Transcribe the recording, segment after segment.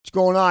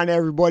going on,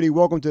 everybody?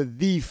 Welcome to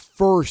the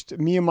first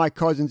Me and My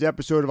Cousins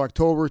episode of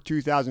October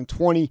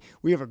 2020.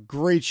 We have a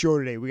great show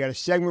today. We got a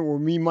segment where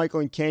me, Michael,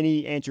 and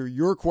Kenny answer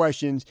your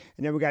questions,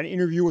 and then we got an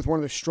interview with one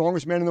of the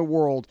strongest men in the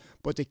world.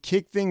 But to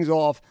kick things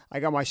off, I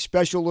got my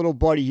special little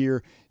buddy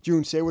here.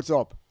 June, say what's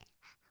up.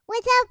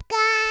 What's up,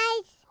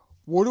 guys?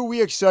 What are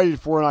we excited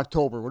for in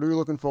October? What are we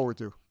looking forward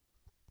to?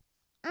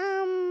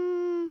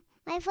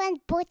 My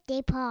friend's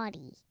birthday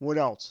party. What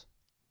else?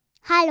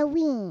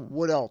 Halloween.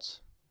 What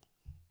else?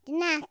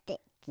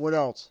 Gymnastics. What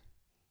else?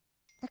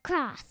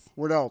 Lacrosse.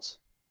 What else?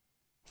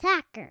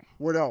 Soccer.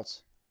 What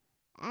else?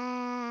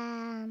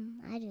 I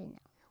don't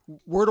know.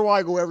 Where do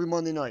I go every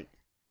Monday night?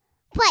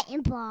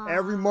 Brighton Bar.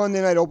 Every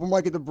Monday night, open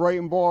mic at the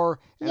Brighton Bar.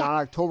 And Yeah. on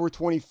October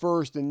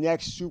 21st, the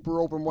next Super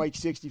Open Mic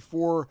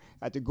 64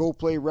 at the Go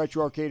Play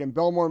Retro Arcade in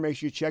Belmore. Make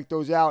sure you check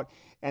those out.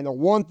 And the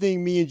one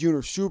thing me and June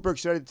are super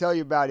excited to tell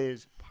you about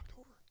is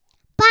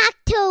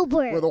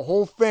October. where the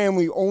whole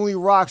family only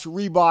rocks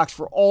Reeboks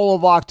for all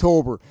of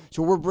October.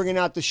 So we're bringing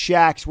out the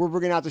Shaqs. We're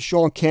bringing out the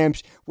Sean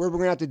Kemps. We're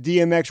bringing out the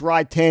DMX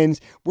Ride 10s.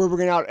 We're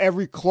bringing out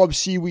every Club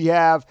C we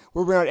have.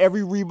 We're bringing out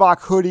every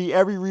Reebok hoodie,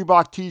 every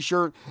Reebok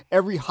t-shirt,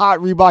 every hot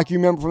Reebok you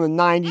remember from the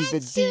 90s.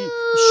 And the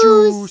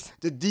shoes,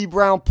 the D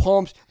Brown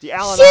pumps, the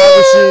Allen Shoes.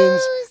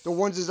 Iversons, the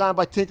ones designed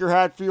by Tinker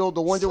Hatfield,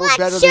 the ones that were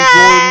better than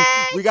Jordan.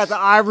 We got the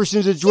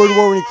Iversons that Jordan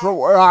wore when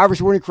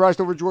he crashed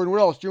over Jordan.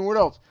 What else, June? What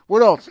else?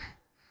 What else?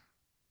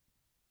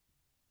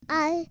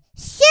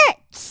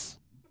 Shirts.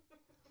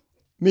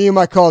 Me and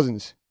My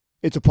Cousins.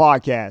 It's a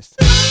podcast.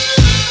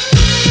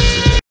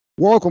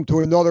 Welcome to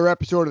another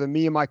episode of the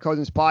Me and My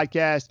Cousins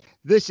podcast.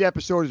 This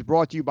episode is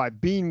brought to you by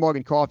Bean Mug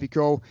and Coffee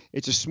Co.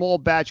 It's a small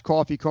batch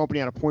coffee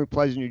company out of Point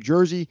Pleasant, New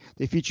Jersey.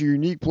 They feature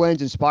unique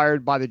blends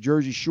inspired by the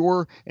Jersey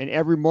Shore, and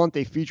every month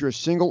they feature a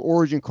single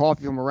origin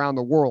coffee from around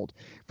the world.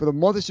 For the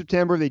month of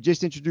September, they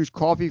just introduced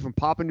coffee from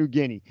Papua New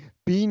Guinea.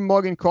 Bean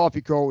Mug and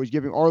Coffee Co. is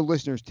giving our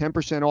listeners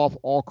 10% off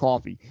all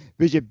coffee.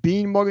 Visit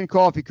Bean Mug and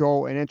Coffee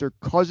Co. and enter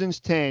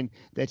Cousins10,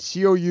 that's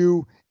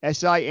COUSINS10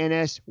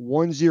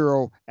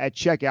 at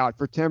checkout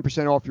for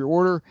 10% off your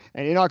order.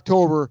 And in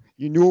October,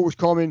 you knew it was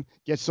coming.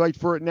 Get psyched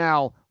for it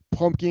now.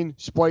 Pumpkin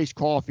spice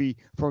coffee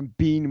from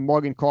Bean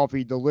Mug and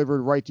Coffee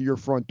delivered right to your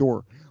front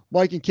door.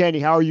 Mike and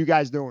Kenny, how are you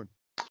guys doing?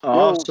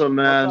 Awesome,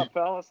 man. What's up,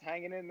 fellas?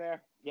 Hanging in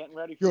there, getting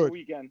ready for the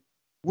weekend.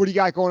 What do you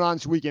got going on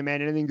this weekend,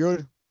 man? Anything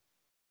good?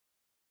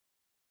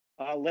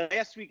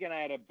 Last weekend,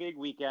 I had a big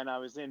weekend. I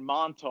was in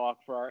Montauk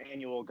for our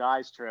annual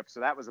guys trip,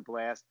 so that was a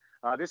blast.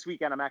 This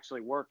weekend, I'm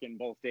actually working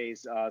both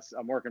days.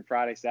 I'm working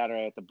Friday,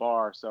 Saturday at the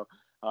bar, so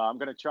I'm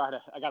going to try to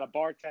 – I got a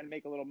bartend,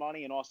 make a little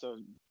money, and also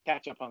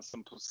catch up on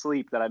some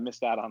sleep that I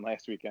missed out on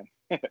last weekend.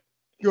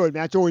 Good,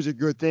 man. That's always a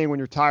good thing when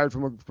you're tired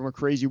from a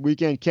crazy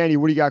weekend. Kenny,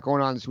 what do you got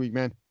going on this week,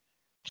 man?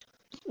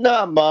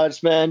 Not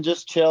much, man.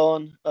 Just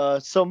chilling.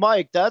 So,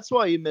 Mike, that's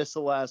why you missed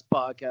the last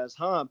podcast,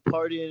 huh?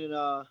 Partying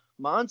in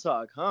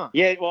Montauk, huh?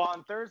 Yeah, well,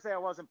 on Thursday I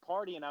wasn't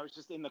partying. I was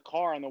just in the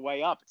car on the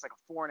way up. It's like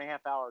a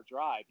 4.5-hour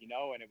drive, you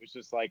know, and it was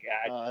just like,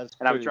 and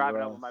I was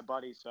driving up with my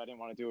buddies, so I didn't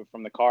want to do it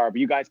from the car. But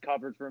you guys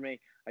covered for me.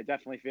 I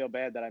definitely feel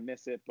bad that I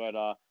miss it, but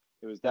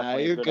it was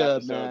definitely you're a good good,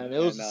 episode. man. It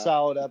was a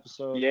solid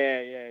episode.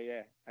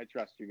 Yeah. I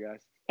trust you guys.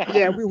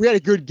 Yeah, we had a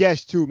good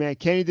guest too, man.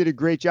 Kenny did a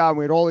great job.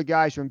 We had all the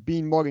guys from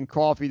Bean Mug and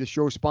Coffee, the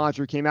show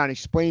sponsor, came out and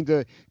explained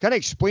the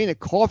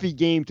coffee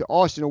game to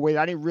us in a way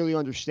that I didn't really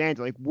understand.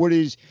 Like, what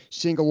is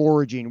single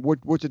origin?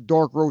 What's a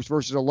dark roast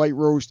versus a light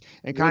roast,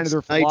 and kind of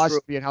their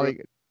philosophy and how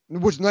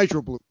what's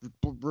nitro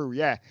brew,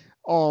 yeah.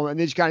 And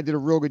they just kind of did a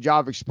real good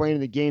job of explaining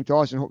the game to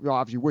us, and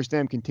obviously wish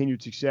them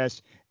continued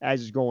success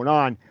as is going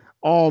on.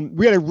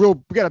 We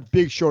got a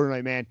big show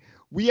tonight, man.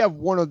 We have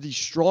one of the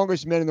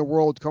strongest men in the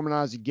world coming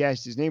on as a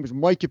guest. His name is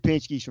Mike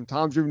Ciupinski. He's from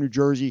Toms River, New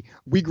Jersey.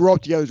 We grew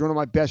up together. He's one of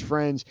my best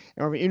friends.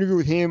 And I'm going to interview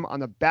with him on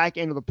the back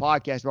end of the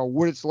podcast about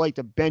what it's like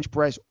to bench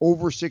press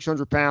over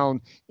 600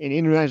 pounds in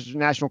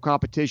international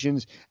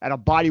competitions at a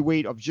body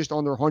weight of just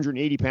under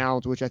 180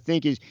 pounds, which I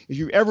think is, if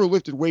you've ever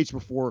lifted weights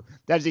before,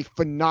 that is a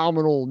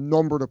phenomenal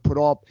number to put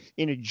up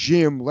in a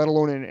gym, let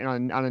alone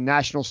on a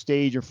national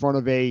stage in front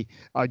of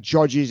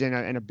judges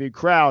and a big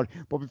crowd.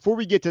 But before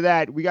we get to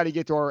that, we got to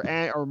get to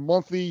our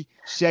monthly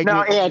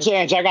segment. No,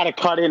 Ange, I got to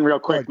cut in real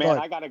quick, go ahead.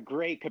 I got a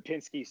great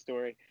Ciupinski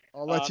story.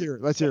 Oh, let's hear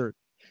it.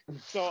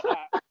 So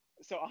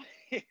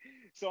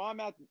I'm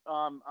at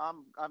I'm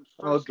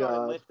first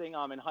started lifting.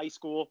 I'm in high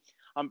school.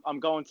 I'm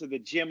going to the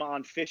gym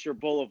on Fisher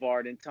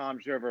Boulevard in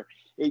Toms River.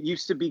 It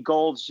used to be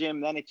Gold's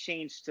Gym, then it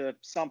changed to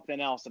something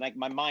else, and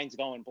my mind's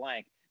going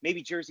blank.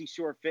 Maybe Jersey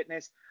Shore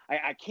Fitness.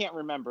 I can't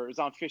remember. It was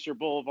on Fisher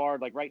Boulevard,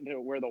 like right into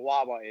where the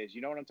Wawa is.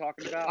 You know what I'm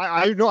talking about?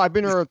 I know. I've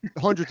been there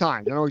 100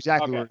 times. I know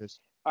exactly where it is.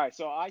 All right,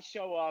 so I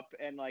show up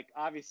and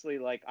obviously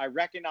I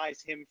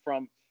recognize him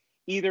from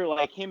either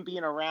him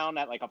being around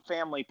at a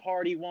family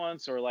party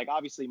once, or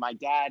obviously my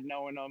dad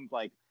knowing him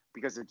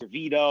because of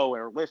DeVito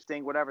or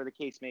lifting, whatever the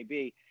case may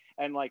be.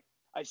 And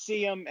I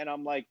see him and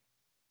I'm like,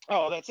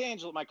 Oh, that's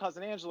Angelo, my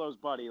cousin Angelo's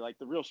buddy, like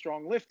the real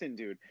strong lifting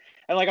dude.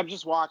 And like I'm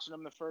just watching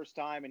him the first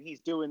time, and he's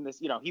doing this.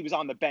 He was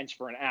on the bench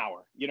for an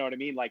hour. You know what I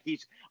mean? Like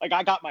he's like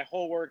I got my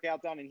whole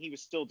workout done, and he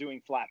was still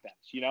doing flat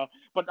bench.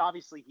 But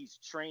obviously he's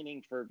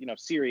training for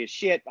serious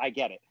shit. I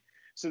get it.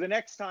 So the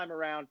next time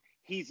around,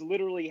 he's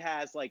literally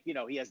has like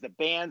he has the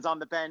bands on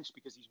the bench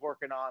because he's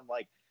working on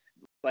like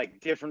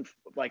different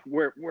like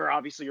where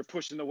obviously you're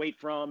pushing the weight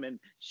from and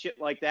shit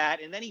like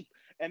that. And then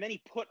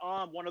he put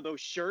on one of those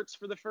shirts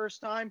for the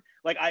first time.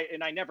 Like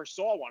I never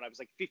saw one. I was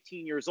like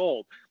 15 years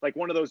old. Like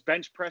one of those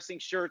bench pressing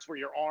shirts where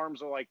your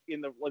arms are like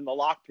in the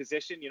lock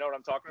position. You know what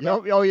I'm talking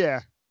about? Oh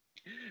yeah.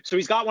 So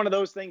he's got one of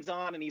those things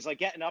on, and he's like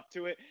getting up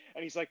to it,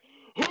 and he's like,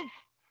 hoof,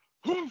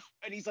 hoof,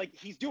 and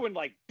he's doing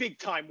like big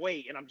time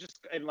weight,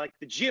 and like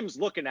the gym's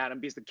looking at him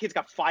because the kid's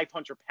got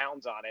 500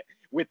 pounds on it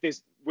with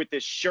this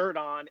shirt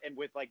on and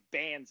with like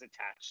bands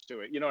attached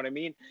to it. You know what I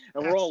mean?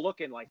 And we're all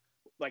looking like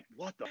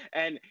what the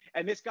and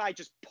this guy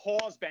just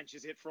pause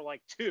benches it for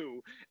like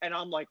 2, and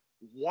I'm like,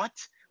 what?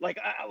 Like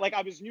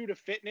I was new to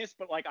fitness,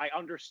 but like I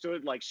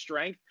understood like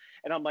strength,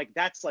 and I'm like,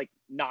 that's like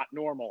not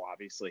normal,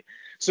 obviously.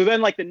 So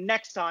then like the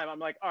next time I'm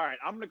like, all right,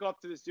 I'm gonna go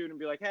up to this dude and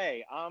be like,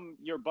 hey, I'm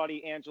your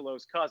buddy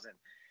Angelo's cousin.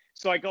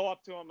 So I go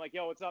up to him like,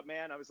 yo, what's up,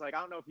 man? I was like,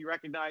 I don't know if you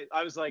recognize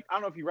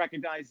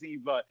me,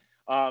 but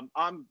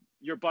I'm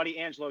your buddy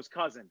Angelo's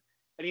cousin.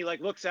 And he like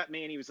looks at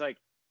me and he was like,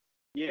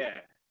 yeah.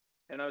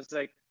 And I was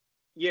like,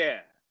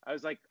 yeah. I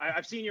was like,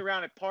 I've seen you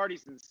around at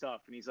parties and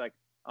stuff. And he's like,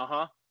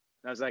 uh-huh.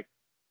 And I was like,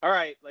 all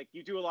right, like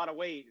you do a lot of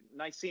weight.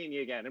 Nice seeing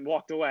you again, and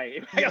walked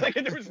away. Like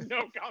there was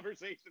no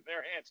conversation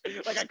there,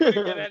 Ange. Like I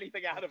couldn't get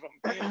anything out of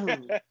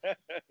him.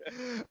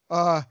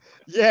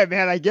 Yeah,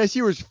 man. I guess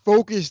he was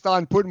focused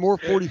on putting more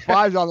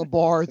 45s on the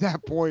bar at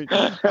that point.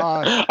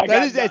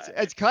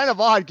 It's kind of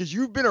odd because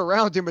you've been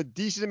around him a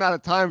decent amount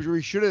of times where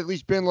he should have at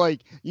least been like,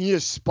 you need a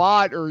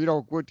spot, or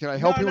what, can I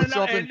help you with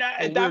something?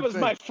 And that was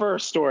my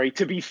first story.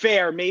 To be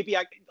fair, maybe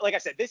like I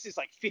said, this is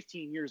like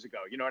 15 years ago.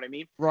 You know what I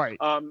mean? Right.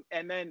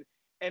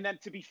 And then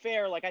to be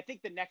fair, like I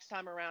think the next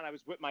time around I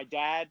was with my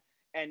dad,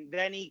 and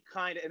then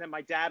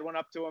my dad went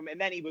up to him, and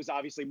then he was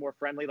obviously more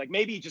friendly. Like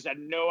maybe he just had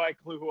no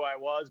clue who I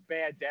was.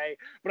 Bad day.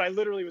 But I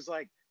literally was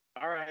like,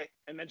 all right,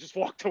 and then just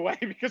walked away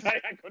because I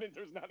couldn't.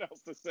 There's nothing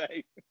else to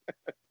say.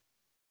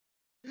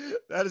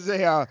 That is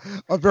a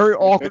very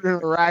awkward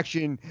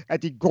interaction at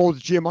the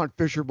Gold's Gym on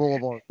Fisher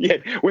Boulevard. Yeah,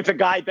 with a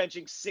guy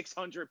benching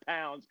 600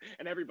 pounds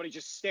and everybody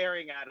just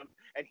staring at him,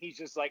 and he's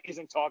just like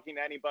isn't talking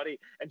to anybody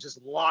and just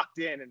locked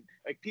in, and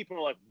like people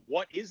are like,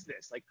 what is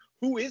this? Like,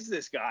 who is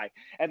this guy?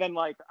 And then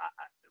like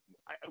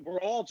we're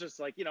all just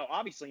like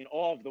obviously in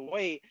awe of the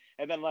weight,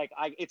 and then like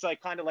it's like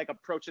kind of like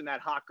approaching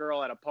that hot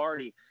girl at a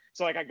party.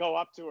 So like I go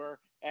up to her,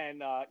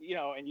 and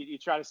and you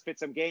try to spit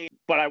some game,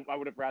 but I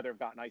would have rather have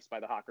gotten iced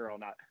by the hot girl,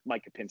 not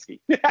Mike Ciupinski.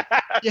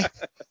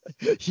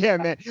 Yeah,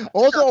 man.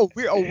 Also,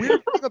 a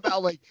weird thing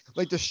about like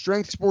the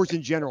strength sports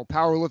in general,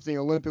 powerlifting,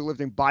 Olympic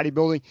lifting,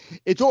 bodybuilding,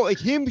 it's all like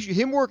him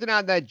working out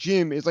in that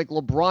gym is like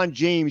LeBron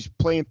James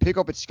playing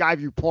pickup at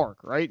Skyview Park,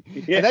 right?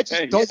 Yeah, and that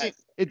just doesn't.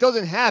 It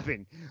doesn't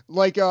happen.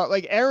 Like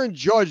Aaron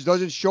Judge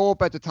doesn't show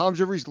up at the Toms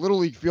River East Little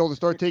League field to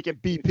start taking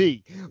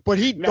BP, but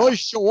he does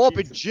show up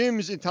at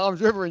gyms in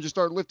Toms River and just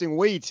start lifting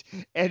weights,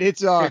 and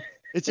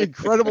it's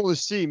incredible to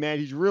see, man.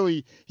 He's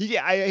really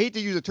I hate to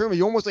use the term, but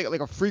he's almost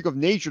like a freak of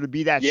nature to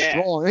be that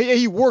strong.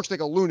 He works like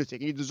a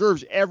lunatic, and he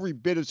deserves every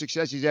bit of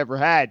success he's ever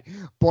had.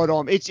 But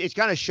it's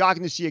kind of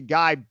shocking to see a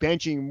guy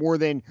benching more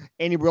than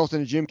anybody else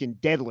in the gym can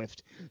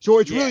deadlift. So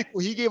it's really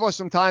cool. He gave us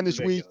some time this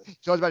week. He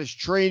talked about his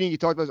training. He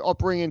talked about his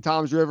upbringing in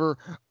Toms River,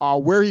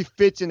 where he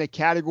fits in the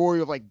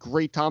category of like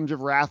great Toms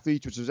River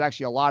athletes, which there's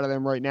actually a lot of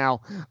them right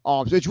now.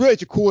 So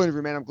it's a cool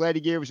interview, man. I'm glad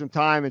he gave us some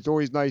time. It's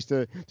always nice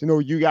to know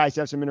you guys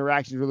have some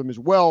interactions with him as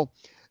well.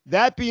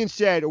 That being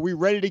said, are we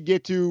ready to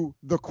get to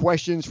the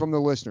questions from the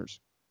listeners?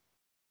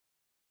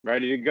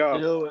 Ready to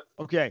go.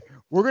 Okay,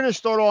 we're going to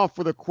start off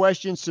with a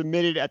question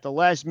submitted at the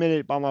last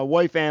minute by my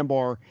wife,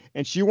 Ambar,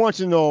 and she wants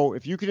to know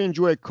if you could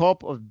enjoy a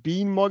cup of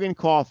bean mug and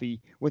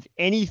coffee with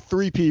any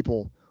 3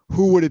 people,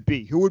 who would it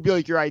be? Who would be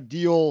like your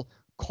ideal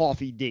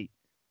coffee date?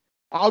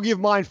 I'll give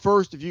mine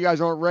first if you guys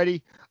aren't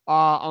ready.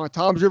 I'm a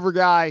Toms River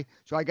guy,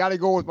 so I got to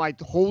go with my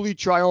holy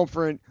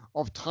triumvirate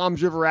of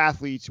Toms River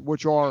athletes,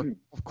 which are,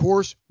 of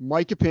course,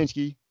 Mike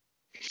Ciupinski,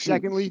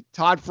 secondly,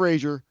 Todd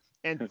Frazier,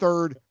 and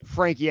third,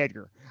 Frankie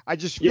Edgar. I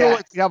just feel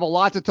like we have a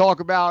lot to talk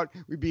about.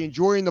 We'd be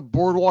enjoying the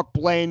boardwalk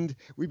blend.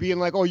 We'd be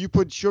like, oh, you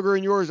put sugar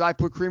in yours, I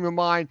put cream in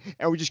mine.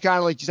 And we just kind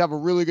of like just have a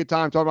really good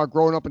time talking about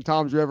growing up in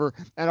Toms River.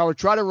 And I would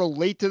try to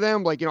relate to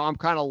them. Like, I'm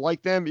kind of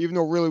like them, even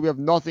though really we have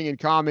nothing in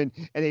common.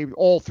 And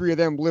all 3 of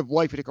them live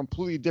life at a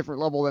completely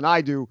different level than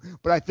I do.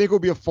 But I think it'll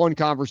be a fun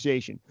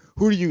conversation.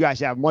 Who do you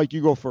guys have? Mike,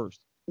 you go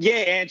first. Yeah,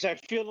 Ange, I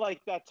feel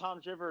like that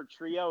Toms River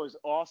trio is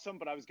awesome,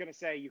 but I was going to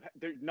say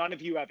none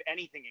of you have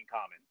anything in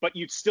common, but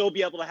you'd still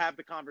be able to have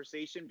the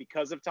conversation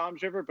because of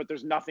Toms River, but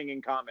there's nothing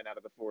in common out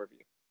of the 4 of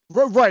you.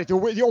 Right.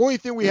 The only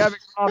thing we have in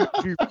common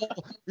is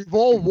we've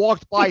all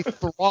walked by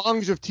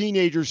throngs of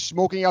teenagers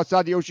smoking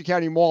outside the Ocean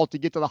County Mall to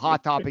get to the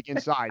Hot Topic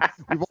inside.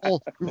 We've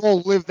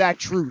all lived that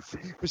truth.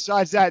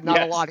 Besides that,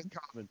 not a lot in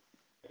common.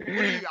 What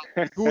do you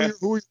got? Who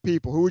are your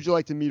people? Who would you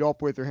like to meet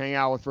up with or hang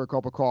out with for a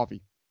cup of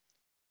coffee?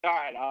 All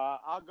right,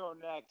 I'll go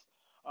next.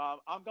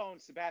 I'm going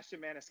Sebastian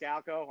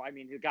Maniscalco. I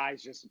mean, the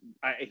guy's just,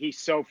 he's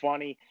so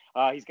funny.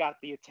 He's got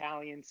the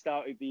Italian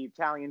stuff, the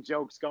Italian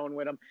jokes going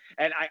with him.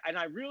 And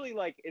I really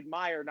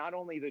admire not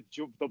only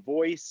the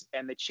voice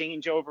and the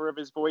changeover of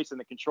his voice and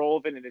the control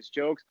of it and his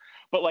jokes,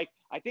 but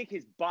I think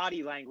his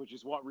body language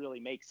is what really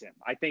makes him.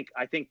 I think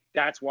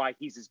that's why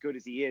he's as good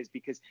as he is,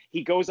 because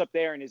he goes up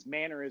there and his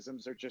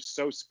mannerisms are just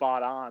so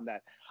spot on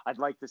that I'd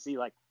like to see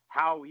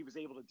how he was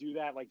able to do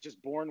that,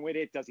 just born with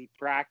it. Does he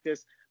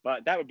practice?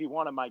 But that would be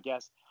one of my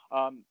guests.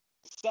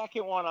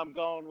 Second one, I'm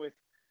going with,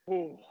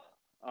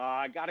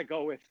 I got to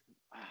go with,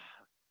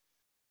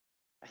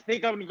 I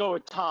think I'm going to go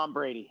with Tom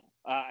Brady.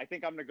 I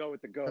think I'm going to go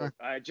with the GOAT.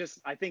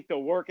 I think the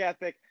work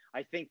ethic,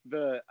 I think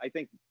the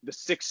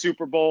 6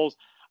 Super Bowls,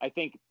 I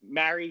think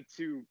married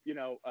to,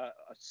 a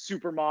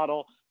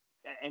supermodel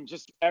and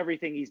just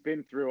everything he's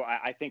been through.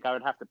 I think I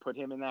would have to put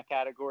him in that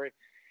category.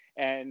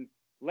 And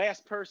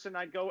last person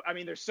I'd go, I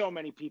mean, there's so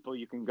many people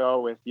you can go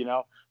with,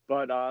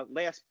 but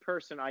last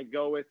person I'd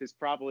go with is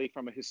probably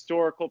from a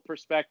historical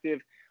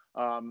perspective.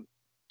 And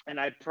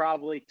I'd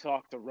probably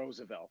talk to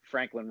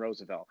Franklin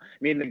Roosevelt. I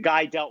mean, the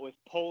guy dealt with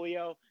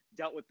polio,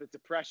 dealt with the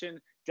Depression,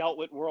 dealt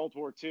with World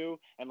War II,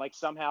 and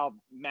somehow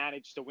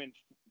managed to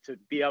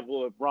be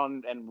able to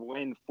run and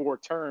win 4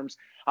 terms.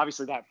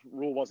 Obviously that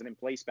rule wasn't in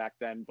place back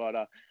then, but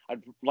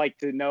I'd like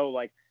to know,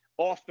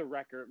 off the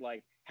record,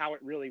 how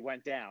it really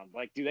went down.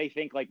 Do they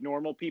think like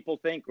normal people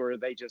think, or are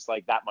they just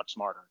that much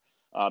smarter,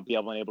 be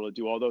able to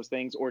do all those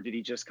things? Or did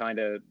he just kind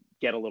of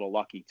get a little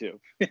lucky too?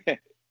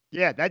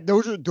 Yeah,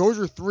 those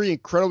are 3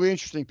 incredibly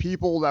interesting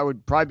people that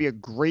would probably be a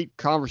great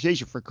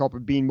conversation for a cup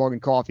of bean mug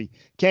and coffee.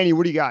 Kenny,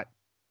 what do you got?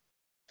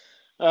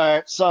 All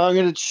right, so I'm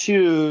going to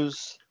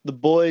choose the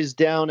boys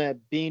down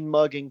at Bean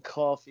Mug and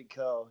Coffee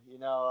Co.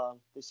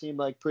 They seem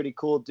like pretty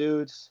cool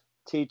dudes.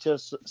 Teach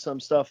us some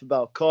stuff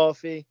about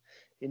coffee.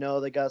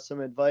 They got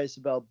some advice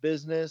about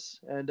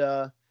business,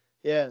 and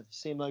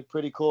seem like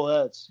pretty cool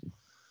heads.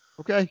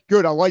 Okay,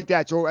 good. I like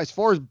that. So as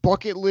far as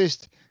bucket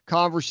list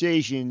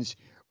conversations,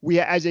 we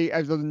as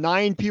the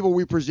 9 people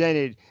we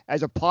presented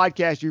as a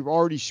podcast, we've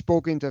already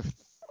spoken to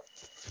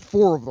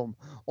 4 of them.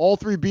 All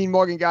 3 Bean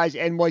Mugging guys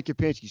and Mike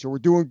Ciupinski. So we're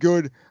doing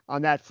good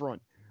on that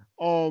front.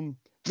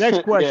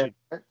 Next question.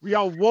 Yeah. We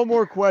got one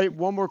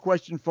more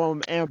question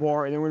from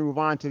Ambar, and then we're gonna move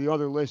on to the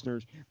other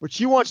listeners. But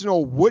she wants to know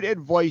what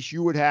advice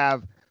you would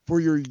have for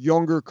your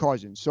younger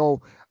cousins.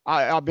 So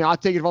I mean, I'll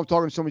take it if I'm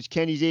talking to somebody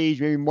Kenny's age.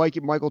 Maybe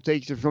Michael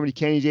takes it from somebody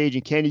Kenny's age,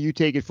 and Kenny, you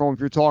take it from if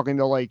you're talking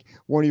to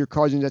one of your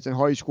cousins that's in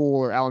high school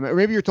or elementary. Or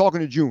maybe you're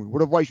talking to June.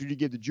 What advice would you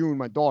give to June,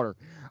 my daughter?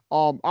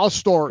 I'll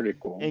start. Pretty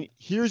cool. And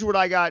here's what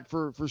I got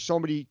for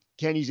somebody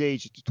Kenny's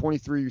age,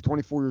 23 or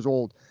 24 years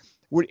old.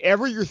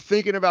 Whatever you're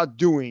thinking about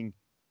doing,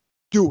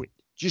 do it.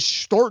 Just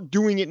start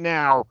doing it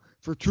now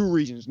for 2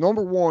 reasons.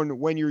 Number one,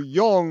 when you're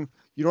young,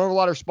 you don't have a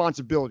lot of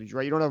responsibilities,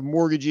 right? You don't have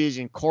mortgages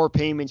and car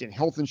payments and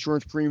health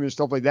insurance premiums and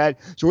stuff like that.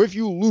 So if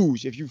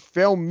you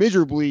fail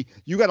miserably,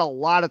 you got a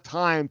lot of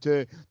time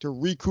to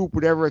recoup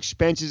whatever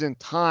expenses and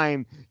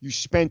time you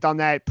spent on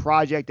that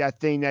project, that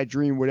thing, that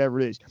dream, whatever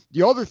it is.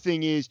 The other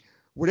thing is,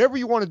 whatever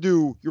you want to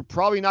do, you're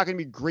probably not going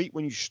to be great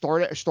when you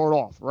start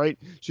off, right?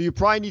 So you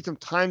probably need some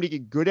time to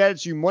get good at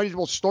it. So you might as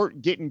well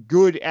start getting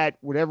good at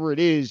whatever it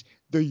is.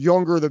 The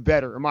younger, the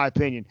better, in my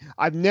opinion.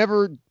 I've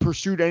never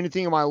pursued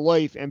anything in my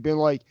life and been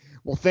like,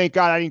 well, thank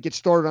God I didn't get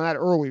started on that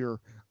earlier.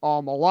 A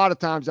lot of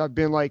times I've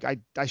been like,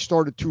 I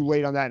started too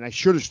late on that and I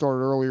should have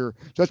started earlier.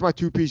 So that's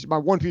my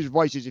one piece of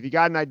advice is if you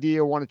got an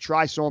idea, want to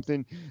try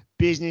something,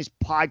 business,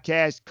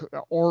 podcast,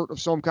 art of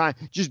some kind,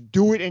 just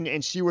do it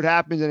and see what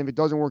happens. And if it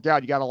doesn't work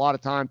out, you got a lot of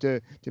time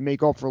to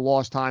make up for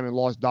lost time and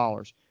lost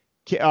dollars.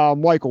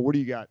 Michael, what do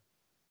you got?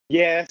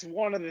 Yeah, that's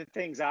one of the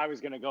things I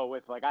was going to go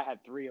with. I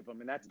had 3 of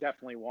them, and that's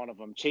definitely one of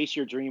them. Chase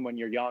your dream when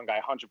you're young. I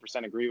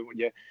 100% agree with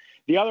you.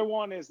 The other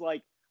one is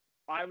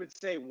I would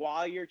say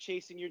while you're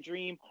chasing your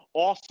dream,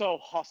 also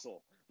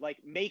hustle.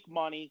 Make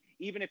money,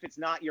 even if it's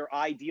not your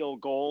ideal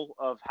goal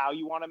of how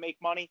you want to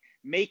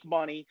make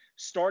money,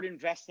 start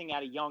investing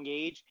at a young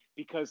age,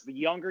 because the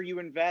younger you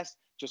invest,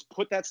 just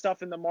put that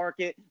stuff in the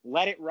market,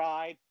 let it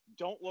ride,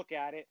 don't look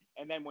at it.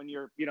 And then when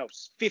you're,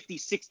 50,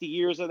 60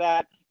 years of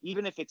that,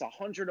 even if it's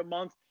 100 a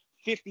month,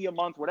 50 a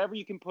month, whatever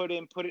you can put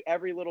it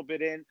every little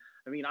bit in.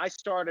 I mean, I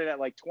started at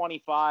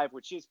 25,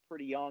 which is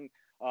pretty young.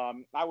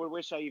 I would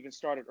wish I even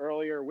started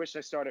earlier, wish I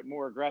started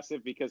more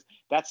aggressive, because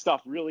that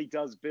stuff really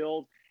does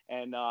build.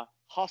 And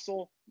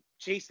hustle,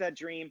 chase that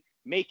dream,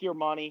 make your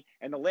money.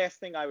 And the last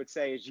thing I would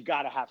say is you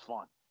got to have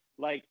fun.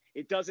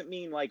 It doesn't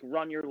mean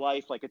run your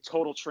life like a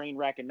total train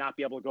wreck and not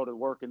be able to go to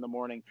work in the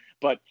morning,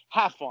 but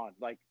have fun.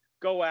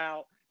 Go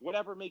out,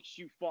 whatever makes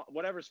you fun,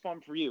 whatever's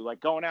fun for you, like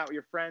going out with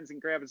your friends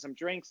and grabbing some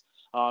drinks,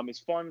 is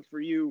fun for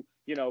you,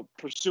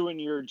 pursuing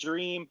your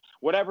dream,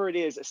 whatever it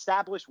is,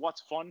 establish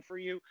what's fun for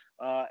you.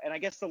 And I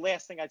guess the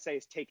last thing I'd say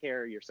is take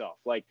care of yourself.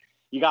 Like,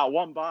 you got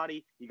one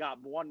body, you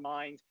got one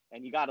mind,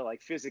 and you got to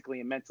like physically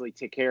and mentally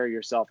take care of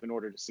yourself in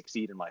order to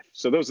succeed in life.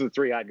 So those are the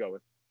three I'd go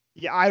with.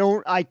 Yeah,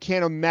 I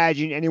can't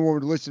imagine anyone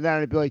would listen to that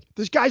and be like,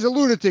 this guy's a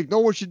lunatic. No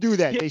one should do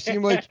that. They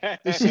seem like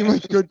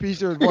good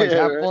piece of advice.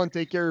 Have fun,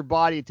 take care of your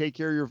body, and take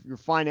care of your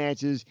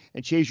finances,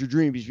 and chase your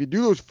dreams. If you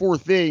do those four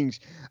things,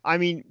 I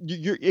mean,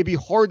 it'd be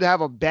hard to have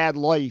a bad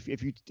life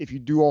if you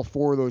do all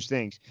four of those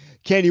things.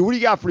 Kenny, what do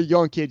you got for the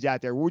young kids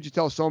out there? What would you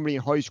tell somebody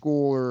in high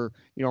school or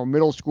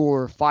middle school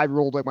or a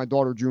 5-year-old like my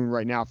daughter June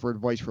right now for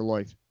advice for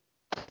life?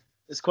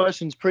 This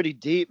question's pretty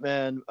deep,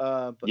 man.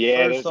 But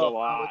yeah, first off, a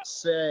lot. I would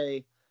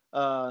say,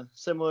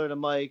 similar to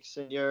Mike's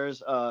and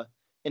yours,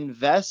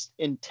 invest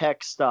in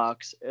tech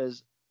stocks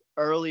as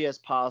early as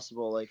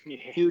possible. Like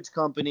huge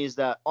companies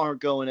that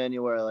aren't going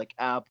anywhere, like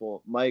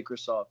Apple,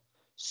 Microsoft,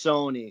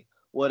 Sony,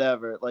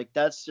 whatever. Like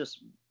that's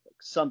just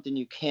something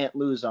you can't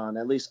lose on.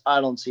 At least I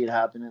don't see it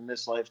happen in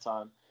this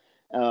lifetime.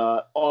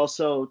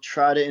 Also,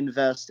 try to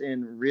invest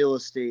in real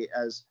estate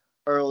as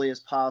early as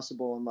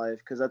possible in life,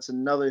 because that's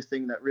another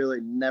thing that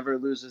really never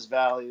loses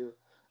value.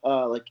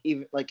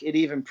 It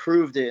even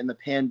proved it in the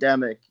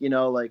pandemic.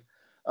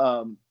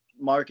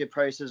 Market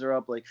prices are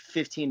up like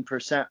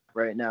 15%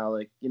 right now.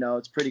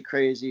 It's pretty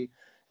crazy.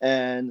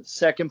 And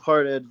second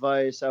part of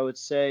advice I would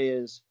say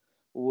is,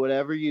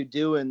 whatever you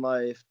do in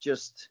life,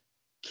 just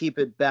keep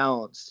it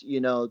balanced.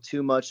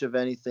 Too much of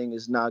anything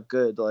is not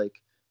good.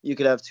 Like, you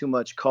could have too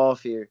much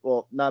coffee,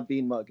 well, not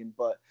bean mugging,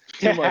 but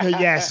too much.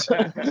 Yes.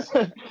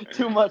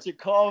 Too much of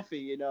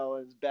coffee,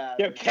 is bad.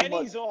 Yeah,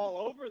 Kenny's all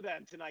over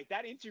them tonight.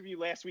 That interview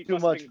last week Too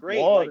must have much been great.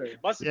 water. Like,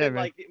 must have been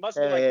like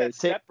that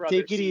Step Brothers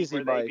take it scene easy,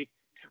 where Mike.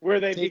 where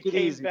they Take it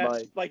became easy, best.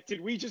 Mike. Like, did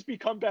we just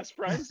become best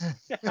friends?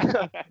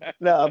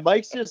 No,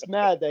 Mike's just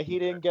mad that he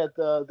didn't get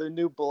the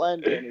new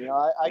blend in.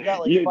 I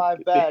got like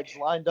 5 bags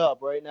lined up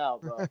right now,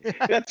 bro.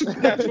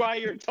 That's why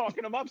you're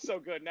talking them up so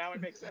good. Now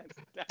it makes sense.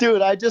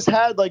 Dude, I just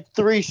had like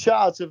 3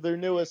 shots of their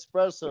new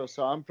espresso,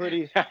 so I'm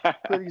pretty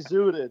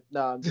zooted.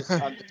 No, I'm just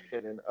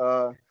kidding.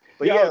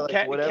 But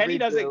Kenny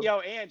doesn't.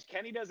 Ange,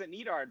 Kenny doesn't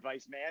need our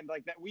advice, man.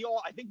 Like that,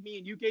 I think me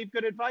and you gave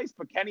good advice,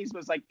 but Kenny's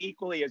was like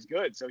equally as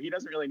good, so he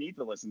doesn't really need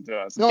to listen to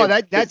us. No,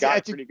 that's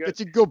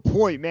a good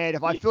point, man.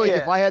 If I feel like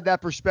if I had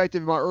that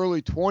perspective in my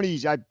early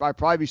 20s, I'd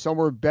probably be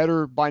somewhere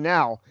better by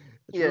now.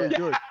 It's really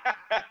good.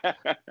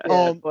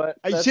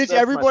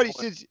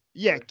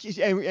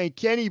 And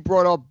Kenny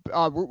brought up,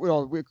 a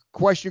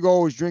question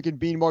ago was drinking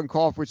bean mug and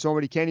coffee with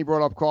somebody. Kenny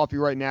brought up coffee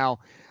right now.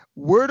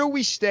 Where do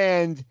we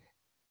stand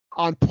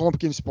on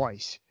pumpkin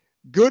spice?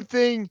 Good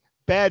thing,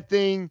 bad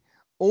thing,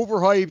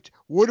 overhyped?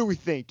 What do we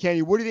think?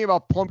 Kenny, what do you think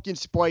about pumpkin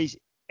spice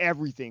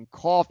everything?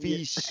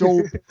 Coffee,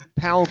 soap,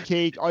 pound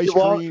cake, ice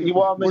cream. You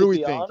want me what to do we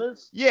be think?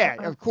 honest? Yeah,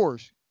 of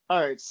course. All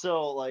right,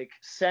 so like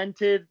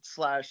scented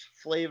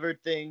 /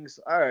 flavored things,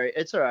 all right,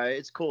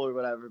 it's cool or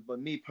whatever.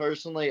 But me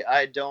personally,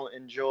 I don't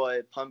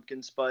enjoy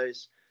pumpkin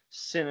spice,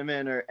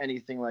 cinnamon, or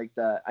anything like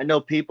that. I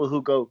know people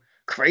who go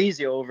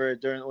crazy over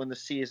it when the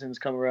seasons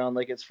come around,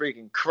 like it's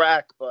freaking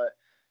crack. But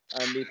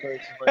me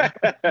personally,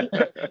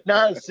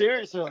 no,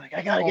 seriously, like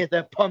I gotta get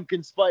that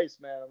pumpkin spice,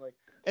 man. I'm like,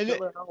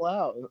 chill it all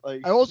out.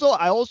 Like,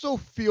 I also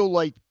feel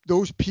like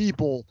those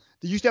people,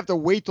 they used to have to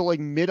wait till like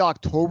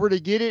mid-October to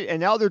get it, and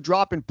now they're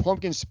dropping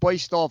pumpkin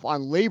spice stuff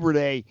on Labor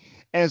Day.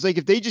 And it's like,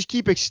 if they just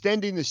keep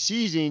extending the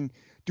season,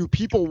 do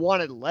people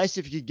want it less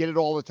if you could get it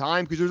all the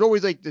time? Because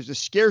there's a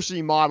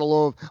scarcity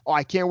model of,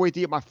 I can't wait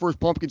to get my first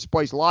pumpkin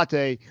spice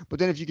latte. But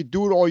then if you could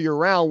do it all year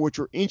round, which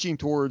we're inching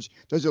towards,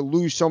 does it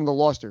lose some of the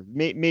luster?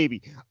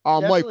 Maybe.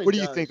 Mike, what do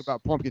you think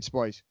about pumpkin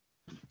spice?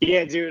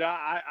 Yeah, dude,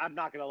 I'm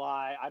not gonna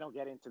lie. I don't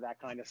get into that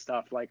kind of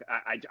stuff. Like,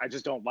 I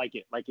just don't like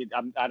it. Like,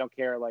 I don't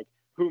care like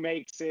who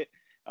makes it.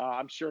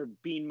 I'm sure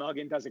Bean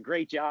Muggin does a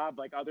great job,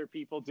 like other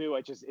people do.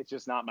 It's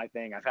just not my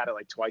thing. I've had it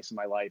like twice in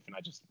my life, and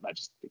I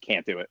just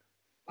can't do it.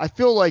 I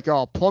feel like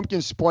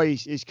pumpkin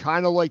spice is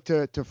kind of like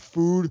to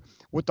food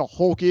what the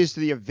Hulk is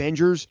to the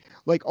Avengers.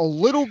 Like a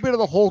little bit of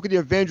the Hulk in the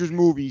Avengers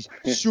movies,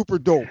 super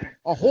dope.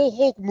 A whole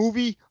Hulk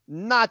movie,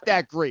 not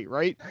that great,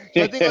 right?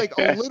 So I think like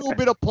a little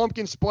bit of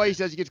pumpkin spice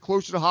as it gets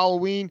closer to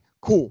Halloween,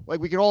 cool. Like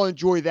we can all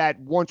enjoy that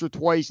once or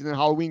twice, and then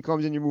Halloween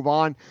comes and you move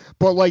on.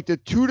 But like the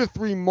 2 to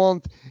 3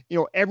 month,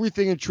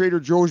 everything in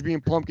Trader Joe's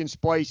being pumpkin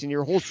spice and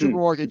your whole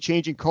supermarket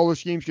changing color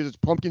schemes because it's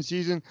pumpkin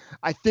season,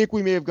 I think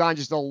we may have gone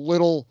just a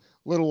little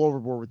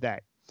overboard with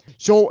that.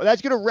 So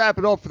that's going to wrap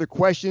it up for the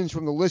questions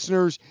from the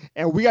listeners,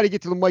 and we got to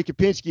get to the Mike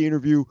Ciupinski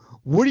interview.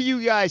 What do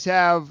you guys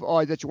have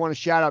that you want to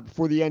shout out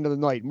before the end of the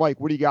night?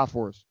 Mike, what do you got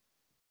for us?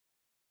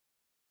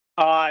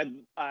 I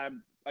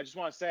just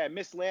want to say I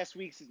missed last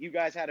week's. You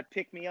guys had to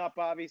pick me up,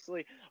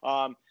 obviously.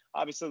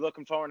 Obviously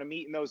looking forward to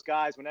meeting those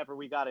guys whenever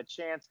we got a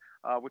chance,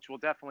 which we'll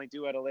definitely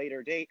do at a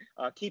later date.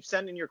 Keep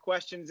sending your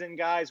questions in,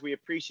 guys. We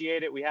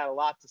appreciate it. We had a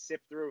lot to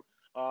sift through.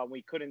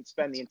 We couldn't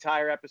spend the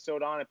entire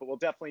episode on it, but we'll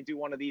definitely do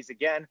one of these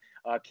again.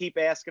 Keep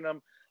asking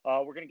them.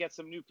 We're going to get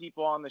some new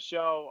people on the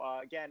show.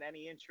 Again,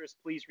 any interest,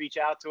 please reach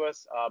out to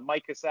us.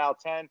 Mike Casal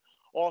 10.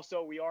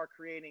 Also, we are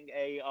creating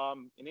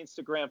an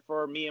Instagram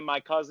for me and my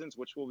cousins,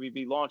 which we'll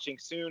be launching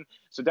soon.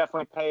 So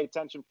definitely pay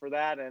attention for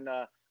that, and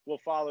we'll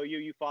follow you.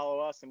 You follow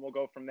us, and we'll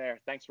go from there.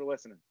 Thanks for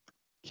listening.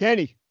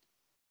 Kenny.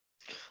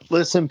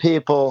 Listen,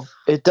 people,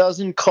 it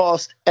doesn't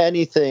cost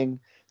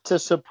anything to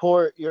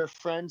support your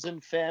friends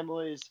and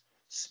family's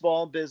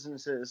small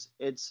businesses.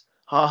 It's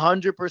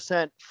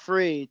 100%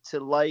 free to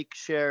like,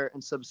 share,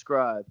 and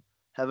subscribe.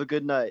 Have a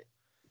good night.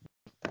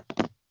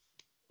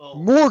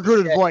 More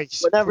good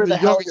advice. Whatever the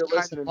hell you're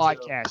youngest listening guy in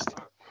to. the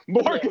podcast.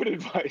 More good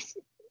advice.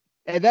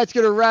 And that's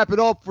going to wrap it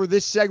up for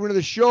this segment of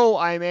the show.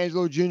 I am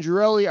Angelo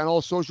Gingerelli on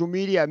all social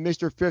media at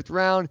Mr. Fifth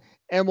Round,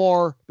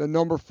 MR, the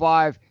number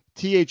 5,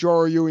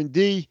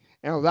 THROUND.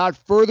 And without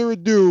further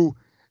ado,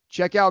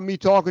 check out me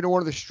talking to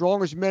one of the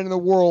strongest men in the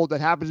world that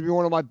happens to be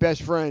one of my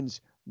best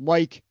friends,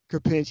 Mike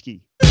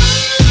Ciupinski.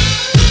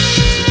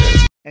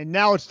 And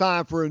now it's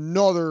time for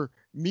another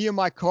Me and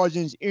My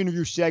Cousins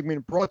interview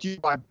segment brought to you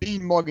by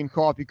Bean Mug and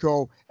Coffee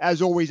Co.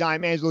 As always,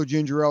 I'm Angelo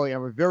Gingerelli. I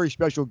have a very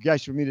special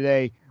guest for me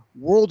today,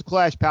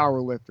 world-class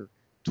powerlifter,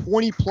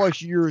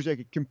 20-plus years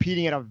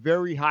competing at a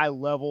very high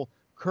level,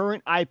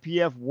 current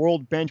IPF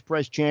world bench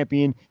press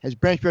champion, has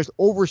bench pressed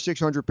over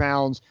 600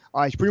 pounds.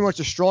 He's pretty much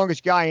the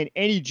strongest guy in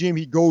any gym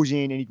he goes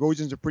in, and he goes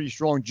into pretty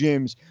strong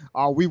gyms.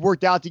 We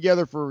worked out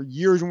together for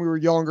years when we were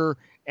younger,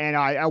 and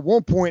at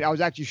one point I was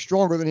actually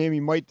stronger than him.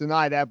 He might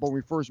deny that, but when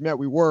we first met,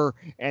 we were.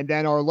 And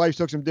then our lives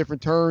took some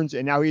different turns,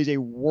 and now he's a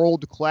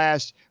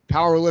world-class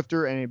power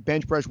lifter and a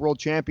bench press world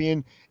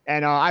champion.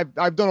 And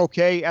I've done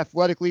okay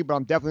athletically, but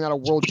I'm definitely not a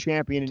world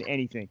champion in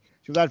anything.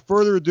 So without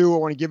further ado, I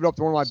want to give it up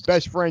to one of my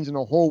best friends in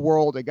the whole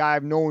world, a guy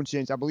I've known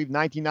since, I believe,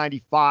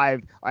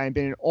 1995. I have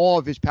been in awe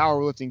of his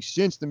powerlifting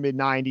since the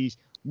mid-'90s,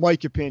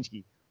 Mike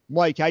Ciupinski.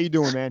 Mike, how you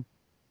doing, man?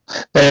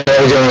 Hey,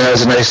 how you doing? That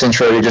was a nice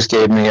intro you just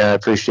gave me. I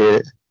appreciate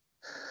it.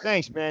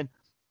 Thanks, man.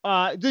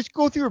 Just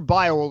go through your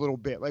bio a little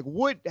bit. Like,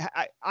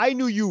 I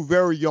knew you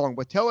very young,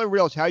 but tell everybody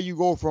else how you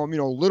go from,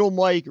 little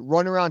Mike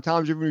running around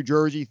Toms River, New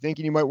Jersey,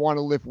 thinking you might want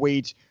to lift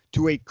weights,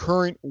 to a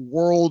current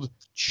world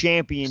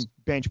champion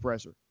bench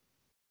presser.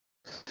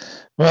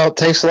 Well, it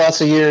takes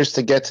lots of years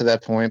to get to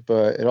that point,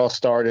 but it all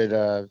started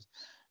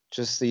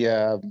just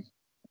the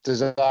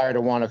desire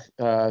to want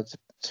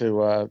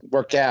to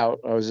work out.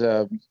 I was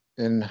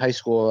in high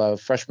school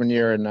freshman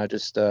year, and I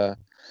just I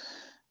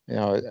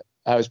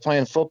was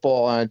playing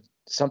football, and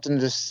something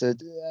just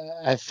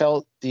I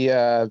felt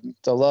the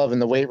love in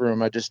the weight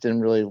room. I just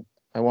didn't really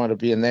I wanted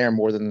to be in there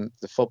more than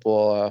the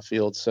football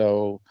field,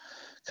 so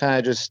kind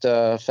of just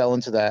fell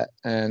into that.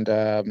 And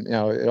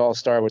it all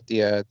started with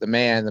the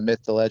man, the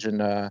myth, the legend,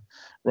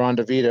 Ron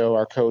DeVito,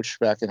 our coach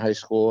back in high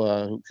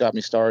school, who got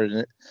me started in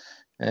it.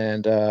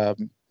 And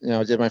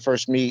I did my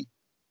first meet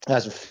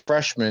as a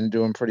freshman,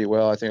 doing pretty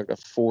well. I think I got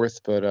fourth,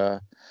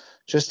 but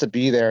just to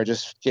be there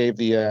just gave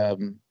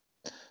the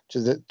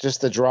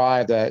just the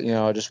drive that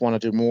I just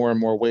want to do more and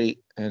more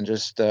weight and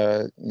just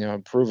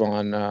improve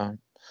on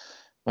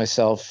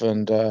myself.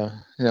 And I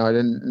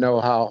didn't know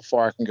how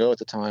far I can go at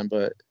the time,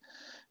 but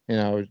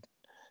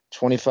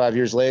 25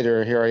 years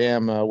later, here I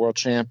am, world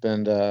champ,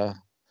 and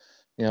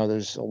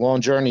there's a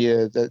long journey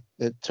that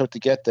it took to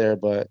get there,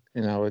 but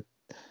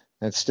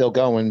it's still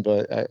going.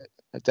 But I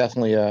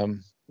definitely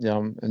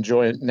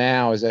enjoy it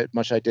now as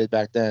much as I did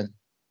back then.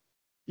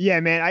 Yeah,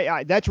 man.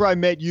 I that's where I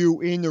met you,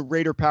 in the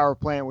Raider Power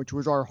Plant, which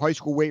was our high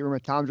school weight room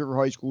at Toms River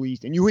High School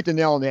East. And you hit the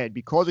nail on the head.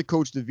 Because of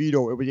Coach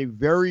DeVito, it was a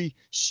very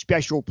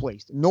special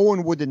place. No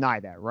one would deny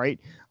that, right?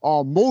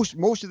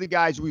 Most of the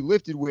guys we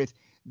lifted with,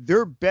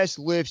 their best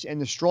lifts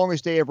and the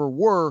strongest they ever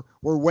were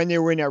when they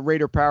were in that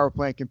Raider Power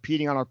Plant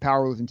competing on our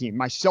powerlifting team,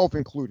 myself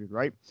included,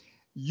 right?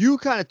 You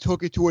kind of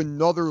took it to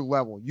another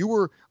level. You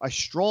were a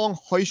strong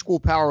high school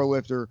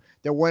powerlifter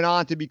that went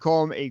on to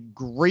become a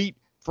great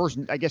first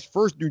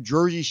New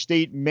Jersey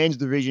State men's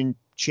division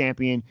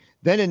champion,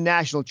 then a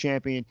national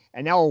champion,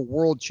 and now a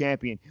world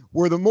champion.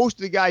 Where most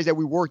of the guys that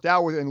we worked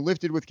out with and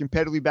lifted with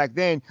competitively back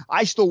then,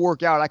 I still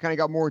work out. I kind of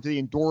got more into the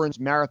endurance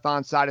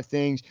marathon side of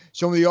things.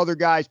 Some of the other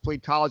guys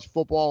played college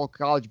football,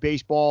 college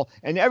baseball,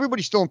 and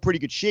everybody's still in pretty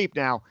good shape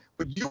now.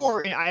 But you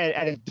are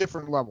at a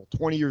different level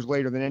 20 years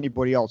later than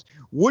anybody else.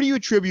 What do you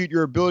attribute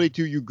your ability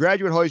to? You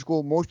graduate high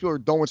school. Most people are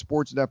done with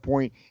sports at that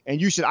point.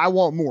 And you said, I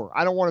want more.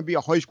 I don't want to be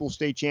a high school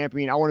state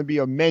champion. I want to be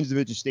a men's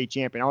division state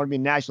champion. I want to be a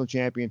national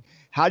champion.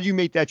 How did you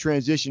make that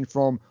transition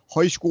from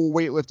high school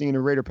weightlifting in the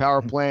Raider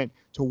Power Plant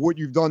to what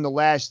you've done the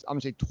last, I'm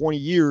going to say 20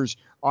 years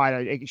at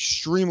an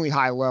extremely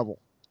high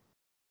level?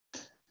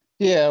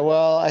 Yeah,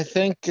 well, I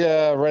think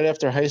right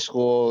after high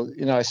school,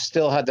 I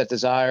still had that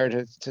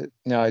desire to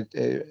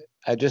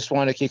I just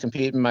wanted to keep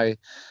competing. My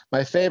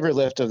favorite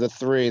lift of the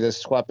three, the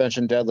squat, bench,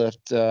 and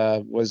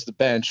deadlift, was the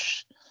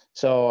bench.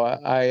 So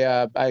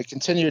I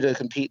continued to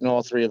compete in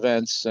all three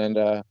events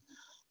and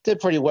did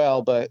pretty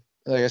well. But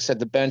like I said,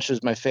 the bench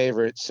was my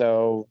favorite.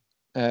 So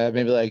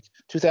maybe like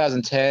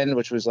 2010,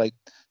 which was like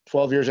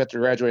 12 years after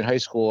graduating high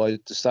school, I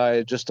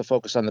decided just to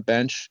focus on the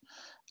bench.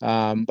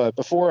 But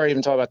before I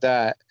even talk about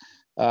that,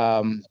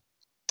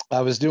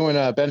 I was doing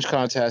a bench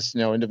contest,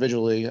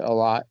 individually a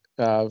lot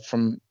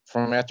from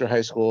after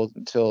high school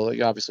until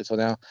obviously till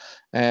now.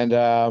 And,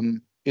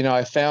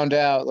 I found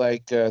out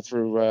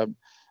through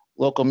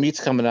local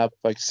meets coming up,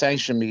 like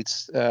sanction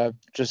meets,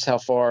 just how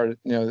far,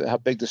 how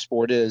big the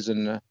sport is.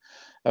 And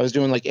I was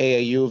doing like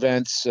AAU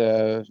events,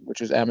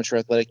 which was Amateur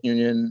Athletic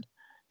Union,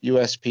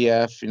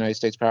 USPF, United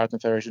States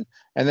Powerlifting Federation.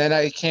 And then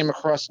I came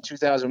across in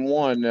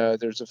 2001,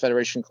 there's a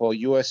federation called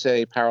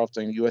USA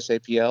Powerlifting,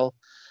 USAPL.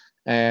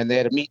 And they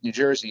had a meet in New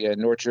Jersey,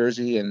 North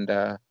Jersey. And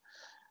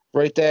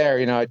right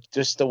there,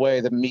 just the way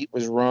the meet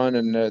was run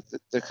and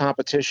the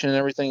competition and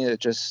everything, it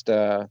just,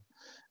 I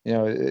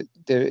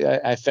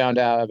found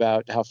out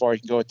about how far you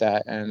can go with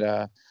that.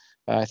 And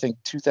I think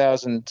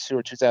 2002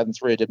 or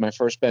 2003, I did my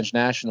first bench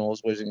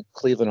nationals, was in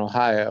Cleveland,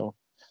 Ohio.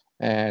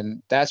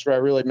 And that's where I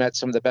really met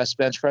some of the best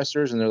bench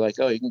pressers. And they're like,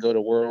 oh, you can go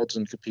to Worlds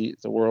and compete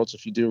at the Worlds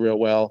if you do real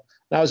well.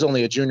 And I was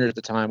only a junior at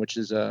the time, which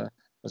is I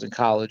was in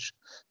college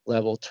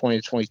level,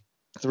 20 to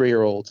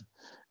 23-year-old.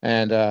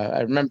 And I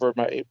remember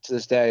to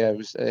this day, I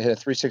hit a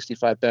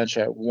 365 bench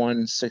at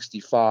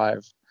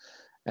 165.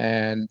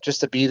 And just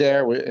to be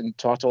there and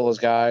talk to all those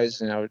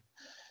guys, I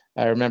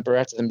remember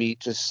after the meet,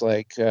 just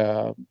like,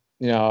 I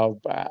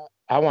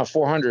want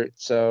 400.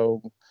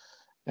 So,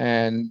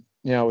 and,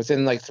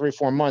 within like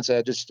 3-4 months,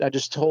 I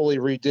just totally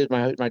redid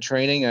my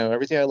training.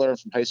 Everything I learned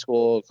from high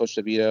school, Coach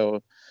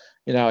DeVito,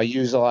 I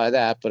used a lot of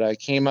that, but I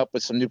came up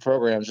with some new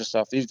programs just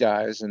off these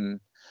guys. And,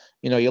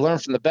 you learn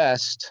from the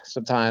best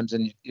sometimes,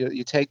 and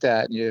you take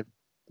that and you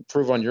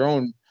improve on your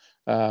own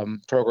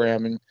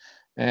programming.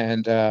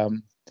 And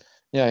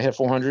I hit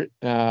 400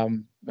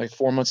 like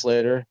 4 months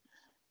later.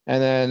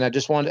 And then I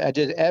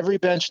did every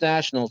bench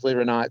nationals, believe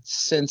it or not,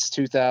 since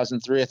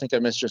 2003. I think I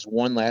missed just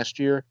one last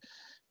year.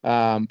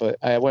 But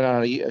I went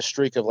on a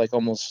streak of like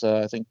almost,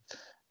 I think,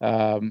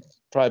 probably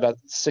about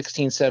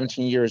 16,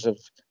 17 years of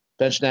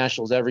bench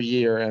nationals every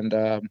year. And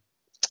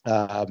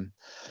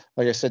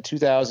like I said,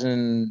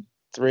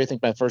 2003, I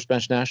think my first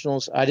bench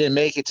nationals. I didn't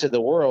make it to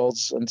the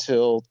Worlds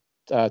until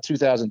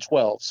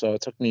 2012. So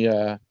it took me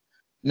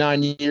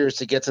 9 years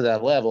to get to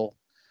that level.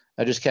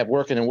 I just kept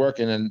working and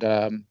working. And,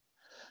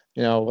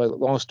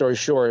 long story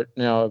short,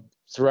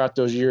 throughout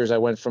those years, I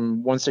went from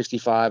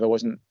 165. I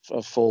wasn't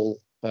a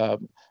full, I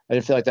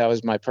didn't feel like that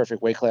was my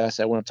perfect weight class.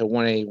 I went up to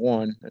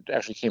 181. It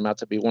actually came out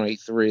to be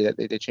 183. That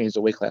they changed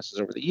the weight classes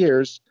over the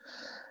years.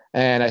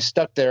 And I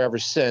stuck there ever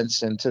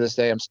since. And to this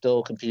day, I'm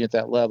still competing at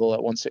that level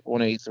at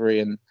 183.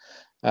 And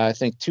I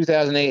think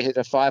 2008 hit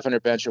a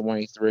 500 bench at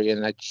 183.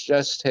 And I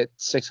just hit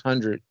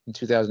 600 in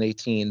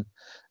 2018. I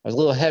was a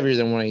little heavier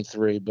than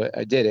 183, but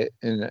I did it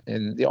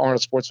in the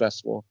Arnold Sports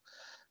Festival.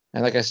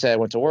 And like I said, I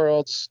went to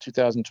Worlds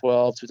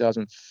 2012,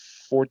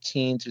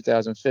 2014,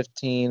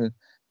 2015. And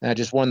I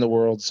just won the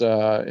Worlds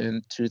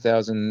in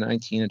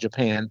 2019 in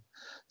Japan.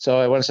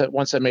 So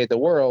once I made the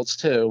Worlds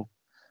too,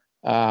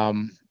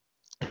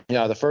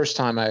 the first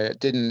time I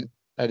think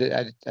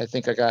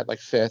I got like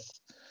fifth.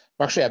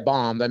 Actually, I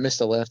bombed. I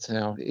missed a lift.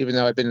 Even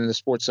though I've been in the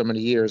sport so many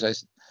years,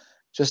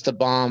 just to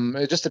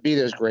be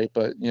there is great.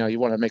 But you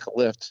want to make a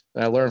lift.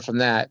 And I learned from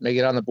that. Make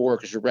it on the board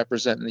because you're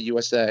representing the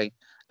USA,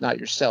 not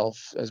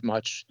yourself as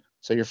much.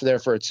 So you're there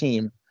for a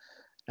team.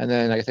 And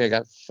then I think I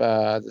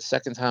got the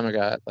second time I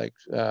got like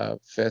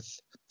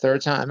fifth.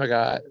 Third time I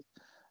got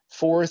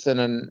fourth. And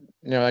then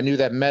I knew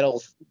that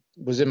medal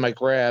was in my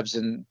grabs.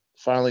 And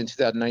finally in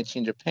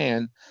 2019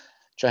 Japan,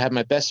 which I had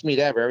my best meet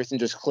ever. Everything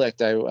just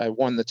clicked. I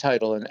won the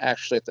title, and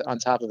actually on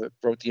top of it,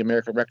 broke the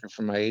American record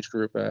for my age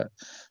group at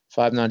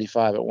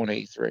 595 at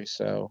 183.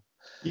 So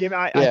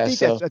I think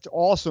that's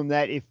awesome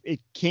that if it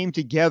came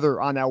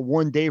together on that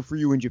one day for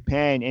you in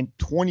Japan and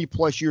 20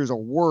 plus years of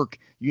work,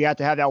 you had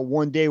to have that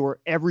one day where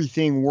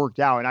everything worked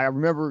out. And I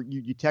remember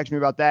you texted me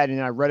about that,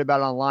 and I read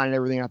about it online and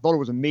everything. And I thought it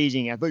was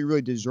amazing. I thought you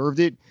really deserved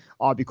it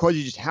because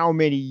of just how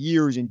many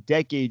years and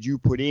decades you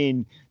put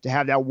in to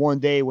have that one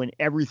day when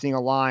everything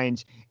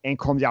aligns and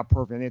comes out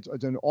perfect. And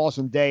it's an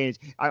awesome day.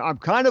 I'm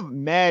kind of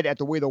mad at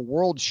the way the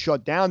world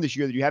shut down this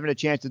year that you haven't had a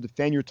chance to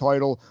defend your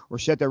title or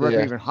set that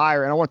record even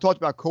higher. And I want to talk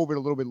about COVID a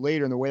little bit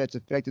later and the way that's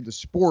affected the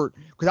sport,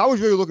 because I was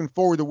really looking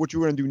forward to what you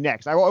were going to do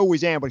next. I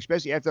always am, but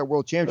especially after that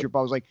World Championship,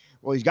 I was like,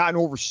 well, he's gotten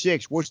over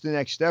 6. What's the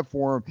next step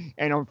for him?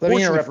 And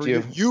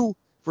unfortunately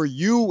for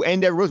you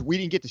and everyone else, we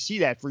didn't get to see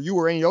that for you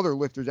or any other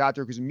lifters out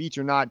there because the meets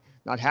are not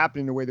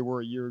happening the way they were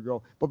a year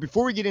ago. But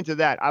before we get into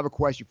that, I have a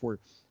question for you.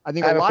 I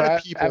think a lot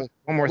of people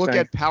look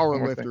at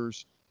power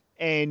lifters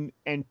and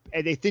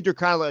they think they're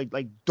kind of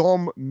like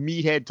dumb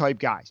meathead type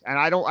guys. And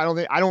I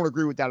don't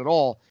agree with that at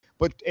all.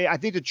 But I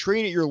think to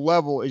train at your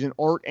level is an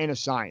art and a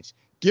science.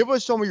 Give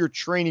us some of your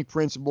training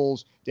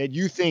principles that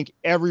you think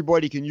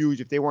everybody can use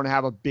if they want to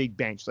have a big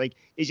bench. Like,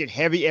 is it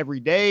heavy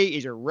every day?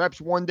 Is it reps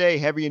one day,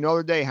 heavy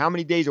another day? How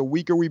many days a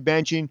week are we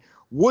benching?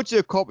 What's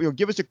a couple?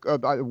 Give us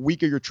a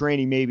week of your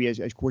training maybe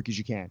as quick as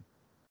you can.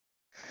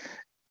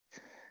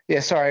 Yeah,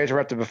 sorry, I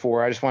interrupted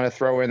before. I just want to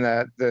throw in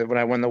that when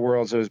I won the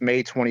Worlds, it was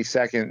May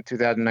 22nd,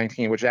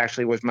 2019, which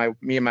actually was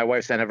me and my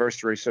wife's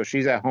anniversary. So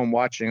she's at home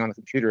watching on the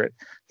computer at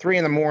 3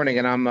 a.m,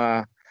 and I'm,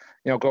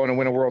 going to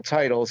win a world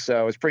title.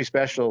 So it's pretty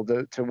special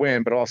to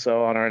win, but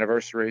also on our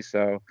anniversary.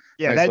 So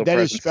yeah, nice that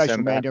is present to special,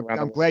 send man. back around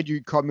I'm the glad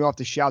you cut me off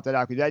to shout that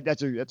out because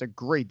that's a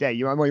great day.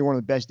 I know you're one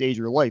of the best days of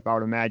your life, I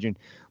would imagine.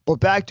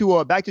 But back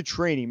to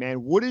training,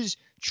 man. What is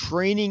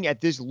training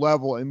at this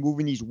level and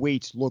moving these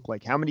weights look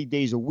like? How many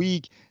days a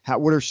week?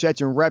 What are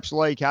sets and reps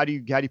like? How do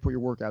you put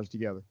your workouts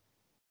together?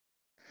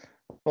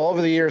 Well,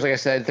 over the years, like I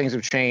said, things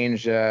have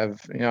changed.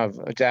 I've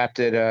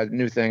adapted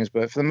new things,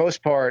 but for the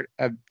most part,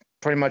 I've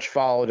pretty much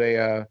followed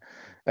a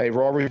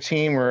raw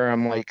routine where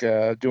I'm like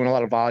doing a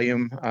lot of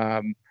volume.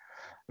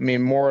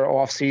 More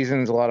off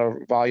seasons, a lot of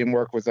volume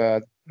work with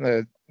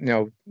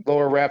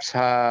lower reps,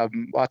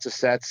 lots of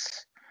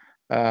sets.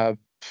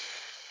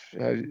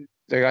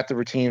 They got the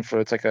routine for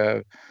it's like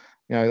a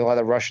lot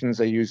of Russians,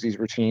 they use these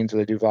routines, so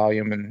they do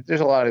volume, and there's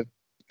a lot of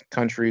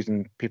countries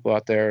and people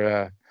out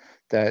there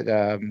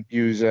that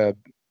use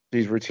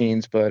these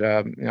routines, but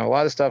a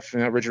lot of stuff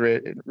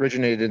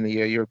originated in the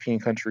European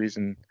countries,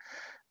 and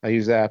I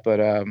use that.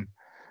 But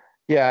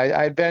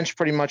I bench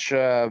pretty much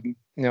 5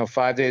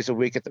 days a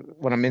week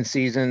when I'm in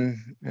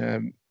season.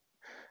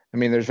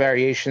 There's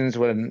variations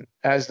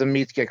as the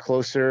meets get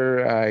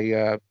closer.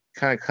 I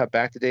kind of cut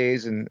back the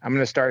days, and I'm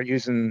going to start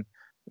using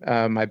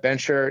my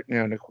bench shirt. We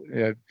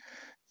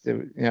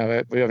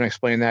haven't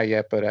explained that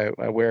yet, but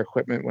I wear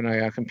equipment when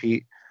I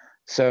compete.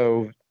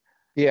 So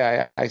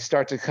yeah, I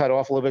start to cut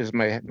off a little bit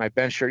because my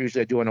bench shirt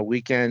usually I do on a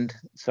weekend,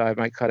 so I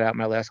might cut out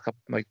my last couple,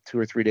 like 2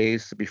 or 3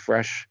 days to be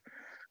fresh,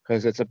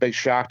 because it's a big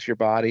shock to your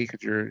body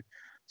because your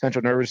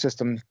central nervous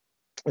system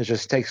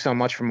just takes so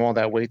much from all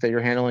that weight that you're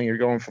handling. You're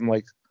going from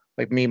like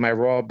me, my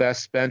raw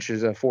best bench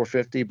is a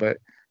 450, but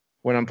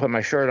when I'm putting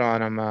my shirt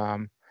on,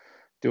 I'm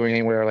doing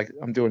anywhere, like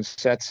I'm doing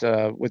sets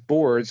with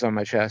boards on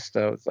my chest.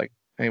 It's like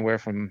anywhere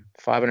from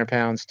 500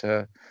 pounds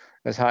to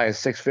as high as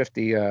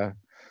 650.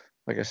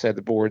 Like I said,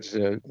 the boards,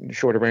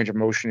 shorter range of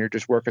motion. You're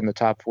just working the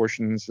top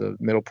portions, the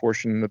middle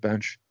portion, the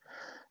bench.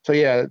 So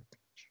yeah,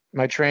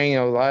 my training,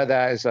 a lot of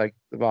that is like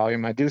the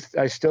volume.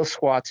 I still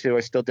squat too. I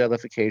still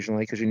deadlift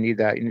occasionally because you need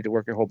that. You need to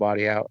work your whole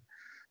body out.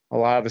 A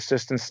lot of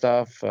assistant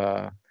stuff.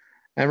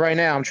 And right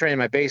now I'm training in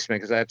my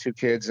basement because I have 2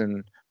 kids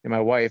and my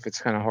wife.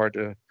 It's kind of hard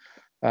to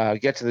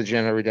get to the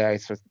gym every day.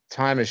 So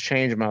time has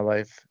changed my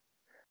life.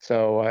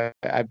 So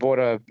I bought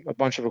a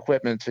bunch of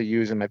equipment to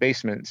use in my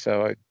basement.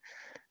 So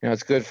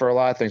it's good for a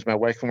lot of things. My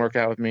wife can work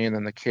out with me, and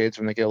then the kids,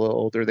 when they get a little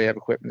older, they have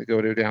equipment to go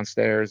to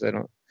downstairs. They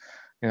don't,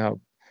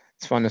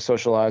 it's fun to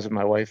socialize with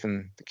my wife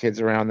and the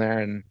kids around there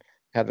and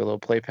have their little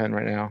playpen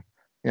right now.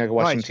 I can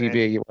watch some TV,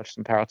 man. You watch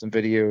some powerlifting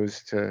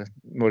videos to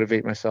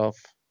motivate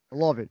myself. I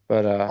love it.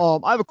 But I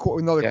have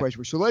another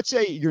question. So let's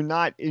say you're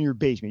not in your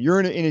basement, you're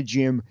in a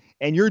gym,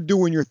 and you're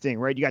doing your thing,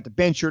 right? You got the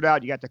bench shirt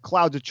out, you got the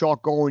clouds of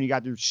chalk going, you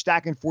got the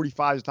stacking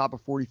 45s on top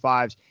of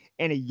 45s,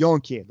 and a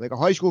young kid, like a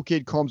high school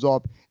kid, comes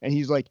up and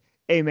he's like,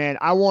 "Hey man,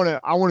 I want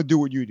to do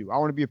what you do. I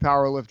want to be a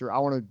power lifter. I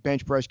want to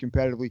bench press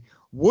competitively."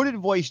 What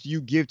advice do you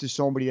give to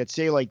somebody that's,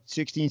 say, like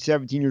 16,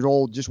 17 years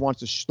old, just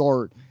wants to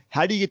start?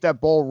 How do you get that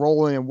ball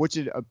rolling, and what's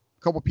a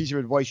couple pieces of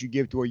advice you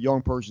give to a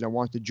young person that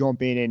wants to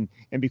jump in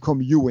and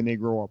become you when they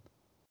grow up?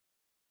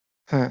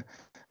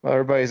 Well,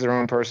 everybody's their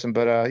own person,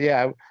 but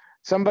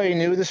somebody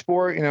new to the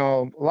sport,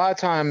 a lot of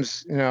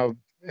times,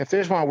 if they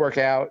just want to work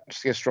out,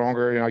 just get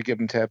stronger, I give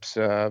them tips.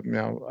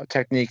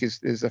 Technique is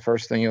the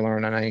first thing you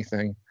learn on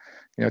anything.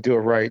 Do it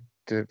right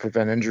to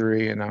prevent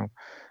injury, and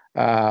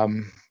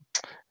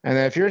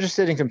then if you're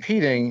interested in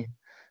competing,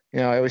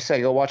 I always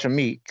say, go watch a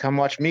meet. Come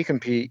watch me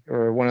compete,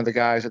 or one of the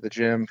guys at the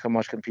gym, come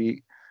watch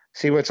compete.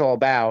 See what it's all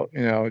about.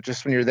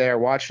 Just when you're there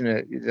watching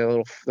it,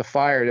 the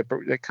fire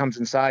that comes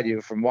inside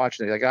you from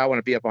watching it. Like, I want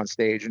to be up on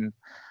stage, and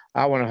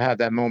I want to have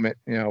that moment,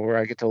 where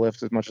I get to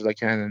lift as much as I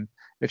can, and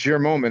it's your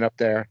moment up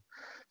there.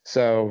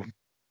 So,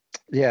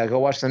 yeah, go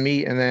watch the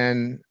meet, and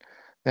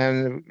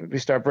then we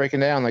start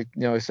breaking down, like,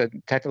 I said,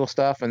 technical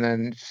stuff, and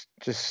then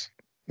just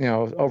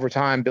over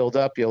time, build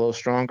up, be a little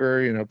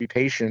stronger. Be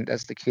patient.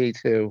 That's the key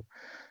too.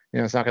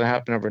 It's not going to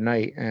happen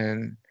overnight,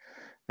 and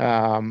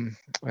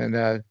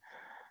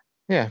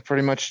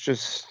pretty much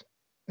just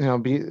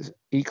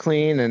eat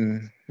clean,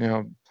 and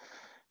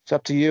it's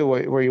up to you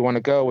where you want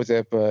to go with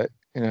it, but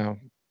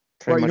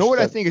right. You know what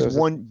I think is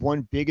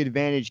one big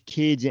advantage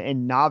kids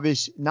and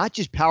novice, not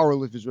just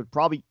powerlifters, but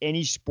probably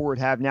any sport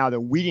have now that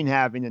we didn't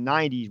have in the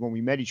 90s when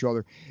we met each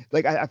other.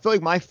 Like, I feel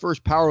like my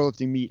first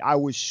powerlifting meet, I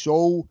was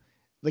so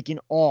like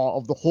in awe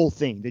of the whole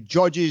thing, the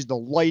judges, the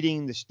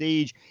lighting, the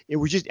stage. It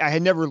was just, I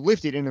had never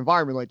lifted in an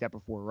environment like that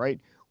before, right?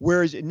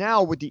 Whereas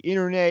now with the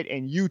internet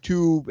and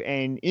YouTube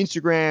and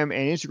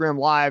Instagram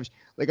lives,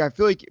 like, I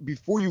feel like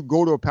before you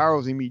go to a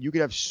powerlifting meet, you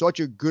could have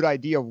such a good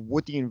idea of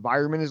what the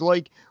environment is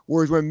like.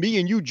 Whereas when me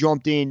and you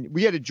jumped in,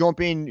 we had to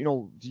jump in,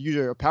 to use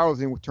a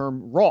powerlifting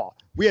term, raw.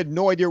 We had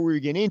no idea what we were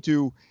getting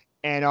into.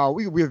 And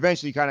we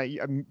eventually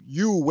kind of,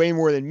 you way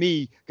more than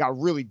me, got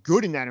really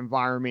good in that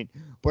environment.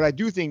 But I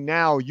do think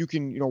now you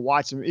can,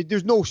 watch them.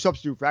 There's no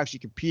substitute for actually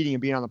competing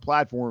and being on the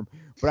platform.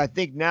 But I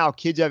think now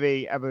kids have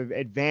an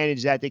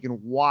advantage that they can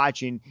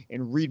watch and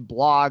read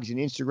blogs and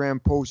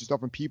Instagram posts and stuff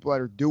from people that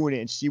are doing it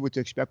and see what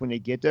to expect when they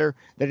get there.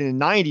 That in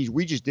the 90s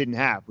we just didn't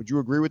have. Would you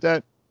agree with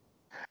that?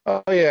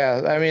 Oh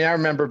yeah, I mean, I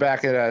remember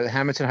back at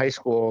Hamilton High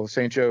School,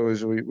 St.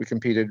 Joe's, we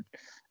competed in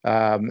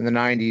the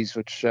 '90s,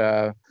 which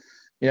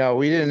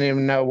we didn't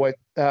even know what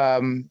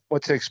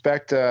to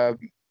expect.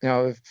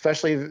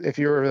 Especially if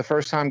you were the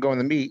first time going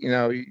to meet.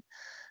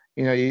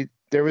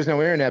 There was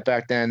no internet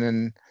back then,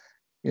 and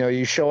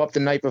you show up the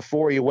night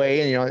before, you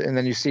weigh in, and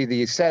then you see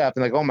the setup,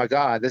 and like, oh my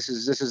God, this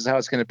is how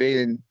it's going to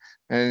be, and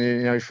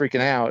you're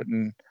freaking out.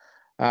 And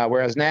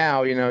whereas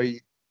now,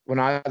 when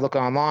I look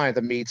online at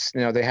the meets,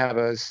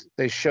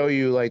 they show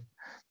you like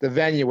the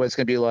venue, what it's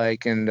going to be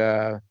like, and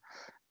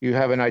you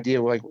have an idea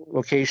of like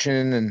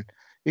location, and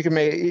you can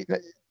make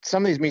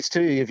some of these meets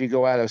too. If you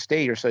go out of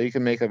state or so, you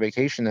can make a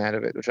vacation out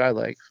of it, which I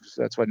like.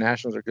 So that's why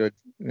nationals are good.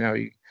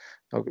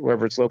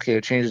 Wherever it's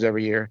located changes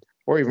every year,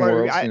 or even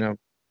worlds.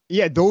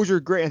 Yeah, those are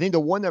great. I think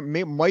the one that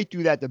might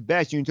do that the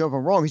best, you can tell if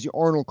I'm wrong, is the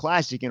Arnold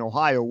Classic in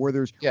Ohio, where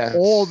there's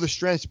all the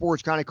strength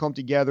sports kind of come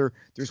together.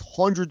 There's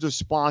hundreds of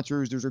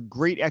sponsors. There's a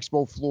great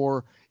expo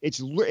floor.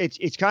 It's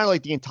kind of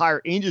like the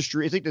entire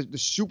industry. It's like the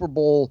Super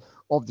Bowl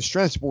of the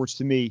strength sports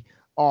to me.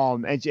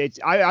 I've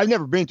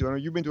never been to it. I know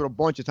you've been to it a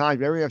bunch of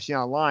times, but everything I've seen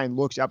online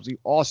looks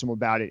absolutely awesome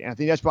about it. And I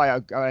think that's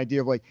probably an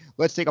idea of like,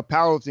 let's take a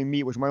powerlifting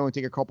meet, which might only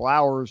take a couple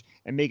hours,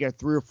 and make it a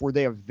 3 or 4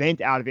 day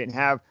event out of it and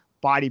have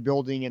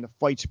bodybuilding and the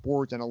fight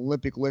sports and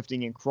Olympic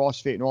lifting and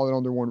CrossFit and all that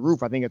under one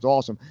roof. I think it's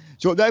awesome.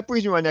 So that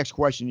brings me to my next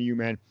question to you,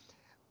 man.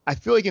 I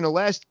feel like in the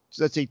last,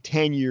 let's say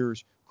 10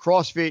 years,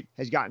 CrossFit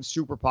has gotten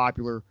super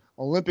popular.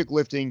 Olympic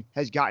lifting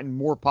has gotten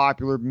more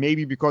popular,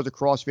 maybe because of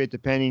CrossFit,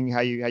 depending how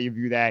you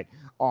view that.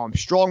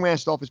 Strongman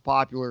stuff is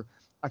popular.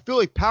 I feel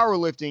like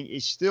powerlifting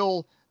is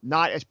still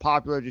not as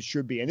popular as it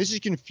should be. And this has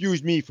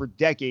confused me for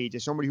decades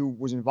as somebody who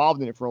was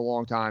involved in it for a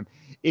long time.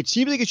 It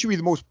seems like it should be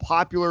the most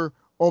popular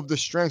of the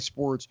strength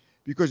sports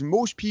because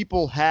most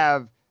people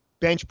have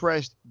bench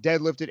pressed,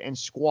 deadlifted, and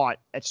squat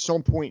at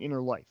some point in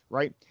their life,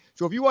 right?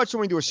 So if you watch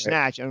somebody do a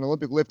snatch at an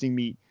Olympic lifting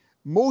meet,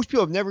 most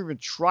people have never even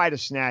tried a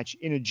snatch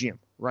in a gym,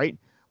 right?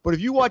 But if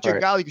you watch a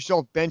guy like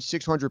yourself bench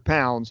 600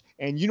 pounds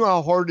and you know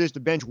how hard it is to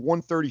bench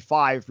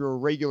 135 if you're a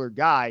regular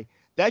guy,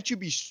 that should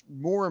be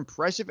more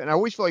impressive. And I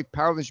always feel like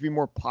powerlifting should be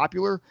more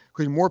popular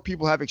because more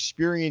people have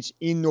experience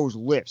in those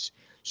lifts.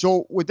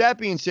 So with that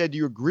being said, do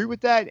you agree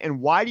with that?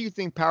 And why do you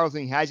think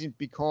powerlifting hasn't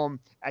become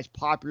as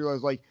popular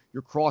as like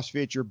your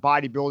CrossFit, your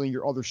bodybuilding,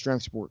 your other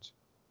strength sports?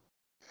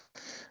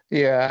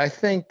 Yeah, I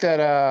think that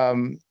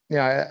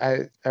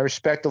I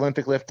respect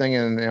Olympic lifting,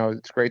 and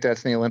it's great that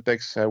it's in the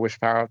Olympics. I wish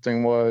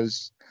powerlifting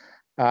was.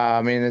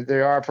 I mean,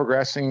 they are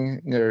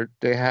progressing.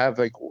 They have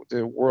like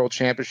the world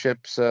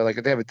championships.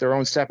 Like they have their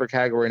own separate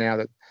category now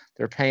that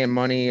they're paying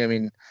money. I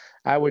mean,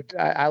 I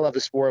love the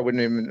sport. I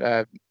wouldn't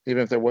even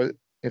even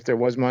if there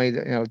was money.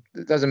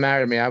 It doesn't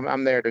matter to me.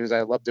 I'm there because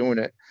I love doing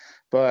it.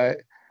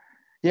 But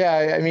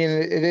yeah, I mean,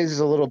 it is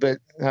a little bit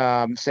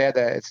sad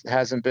that it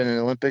hasn't been in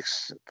the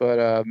Olympics. But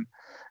I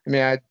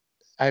mean,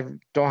 I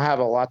don't have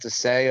a lot to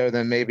say other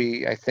than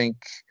maybe I think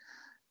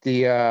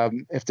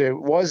if there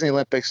was in the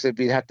Olympics, it'd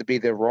have to be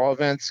the raw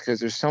events because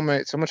there's so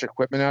much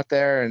equipment out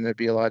there, and there'd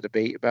be a lot of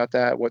debate about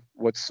that,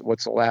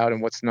 what's allowed and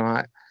what's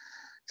not.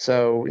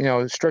 So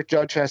strict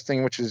drug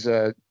testing, which is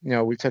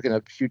we've taken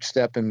a huge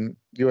step in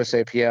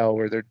USAPL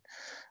where they're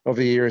over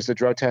the years the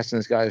drug testing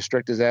has got as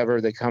strict as ever.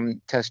 They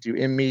come test you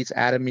in meets,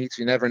 out of meets,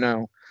 you never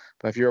know.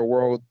 But if you're a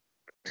world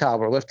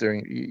caliber lifter,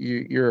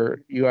 you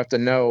have to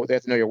know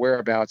your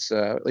whereabouts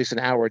at least an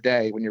hour a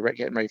day when you're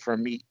getting ready for a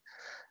meet.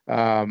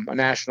 A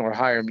national or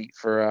higher meet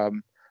for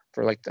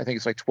like I think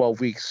it's like 12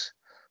 weeks.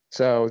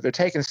 So they're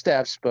taking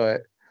steps,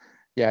 but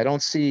yeah, I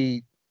don't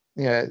see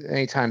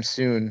anytime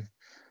soon.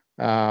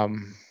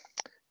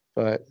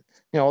 But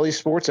all these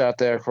sports out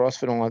there,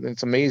 CrossFit,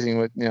 it's amazing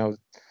what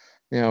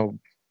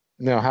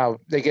how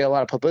they get a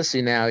lot of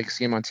publicity now. You can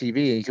see them on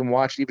TV. You can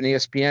watch even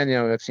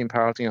ESPN. I've seen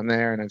powerlifting on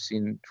there, and I've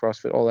seen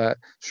CrossFit, all that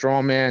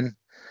strongman.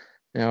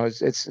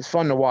 It's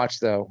fun to watch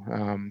though.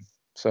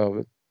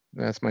 So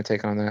that's my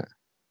take on that.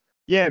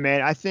 Yeah,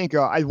 man. I think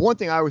one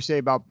thing I would say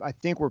about I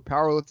think where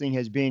powerlifting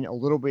has been a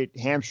little bit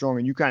hamstrung,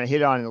 and you kind of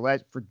hit on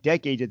it for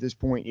decades at this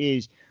point,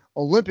 is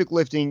Olympic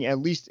lifting. At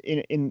least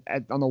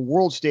on the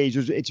world stage,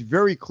 it's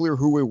very clear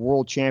who a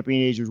world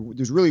champion is.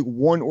 There's really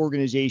one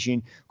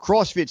organization.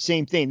 CrossFit,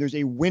 same thing. There's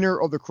a winner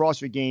of the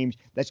CrossFit Games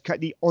that's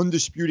the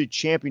undisputed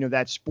champion of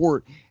that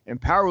sport. And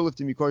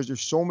powerlifting, because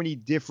there's so many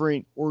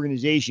different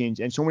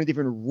organizations and so many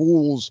different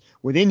rules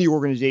within the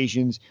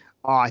organizations,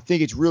 I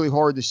think it's really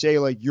hard to say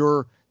like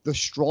you're the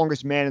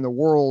strongest man in the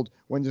world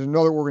when there's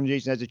another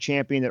organization that's a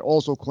champion that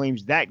also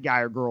claims that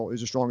guy or girl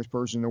is the strongest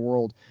person in the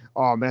world.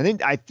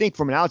 And I think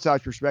from an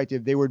outside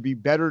perspective, they would be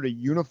better to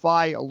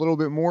unify a little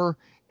bit more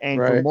and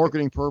for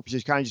marketing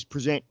purposes, kind of just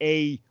present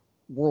a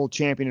world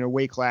champion in a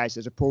weight class,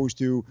 as opposed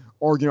to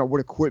arguing about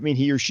what equipment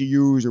he or she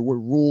used or what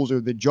rules or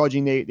the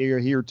judging they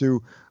adhere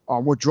to,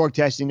 what drug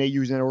testing they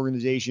use in that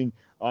organization.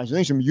 So I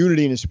think some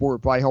unity in the sport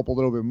would probably help a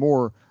little bit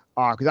more,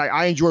 because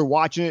I enjoy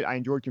watching it. I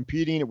enjoyed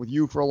competing it with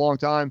you for a long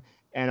time.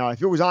 And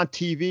if it was on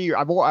TV,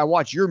 I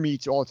watch your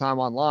meets all the time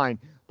online,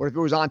 but if it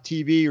was on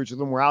TV or just a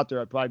little more out there,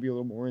 I'd probably be a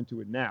little more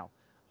into it now.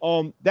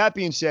 That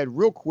being said,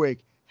 real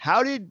quick,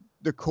 how did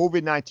the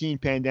COVID-19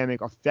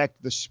 pandemic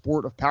affect the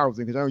sport of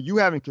powerlifting? Because I know you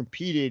haven't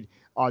competed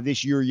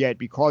this year yet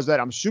because of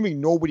that. I'm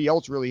assuming nobody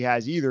else really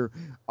has either.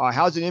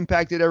 How's it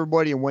impacted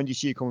everybody, and when do you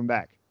see it coming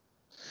back?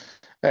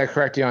 I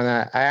correct you on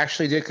that. I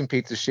actually did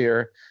compete this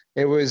year.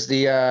 It was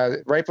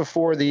the right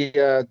before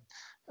the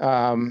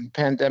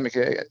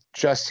pandemic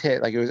just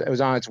hit. Like it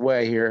was on its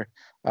way here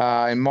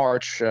in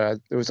March.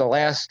 It was the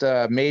last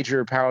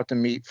major powerlifting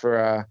meet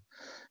for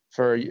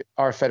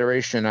our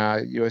federation,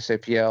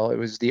 USAPL. It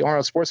was the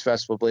Arnold Sports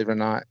Festival, believe it or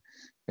not,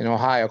 in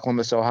Ohio,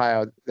 Columbus,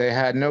 Ohio. They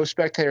had no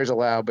spectators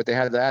allowed, but they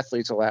had the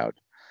athletes allowed.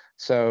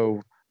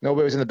 So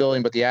nobody was in the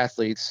building but the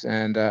athletes.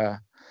 And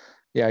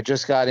I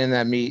just got in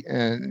that meet,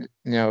 and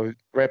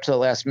right up to the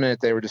last minute,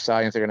 they were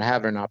deciding if they're going to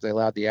have it or not. But they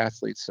allowed the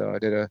athletes. So I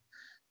did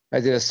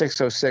a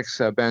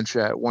 606 bench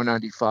at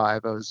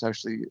 195. I was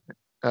actually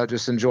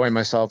just enjoying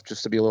myself,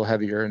 just to be a little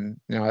heavier. And,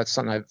 that's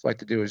something I like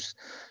to do, is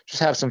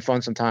just have some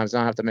fun sometimes,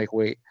 not have to make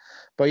weight.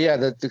 But yeah,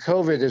 the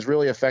COVID is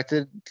really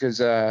affected because,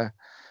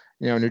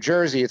 New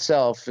Jersey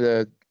itself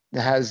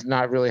has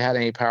not really had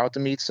any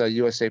powerlifting meets,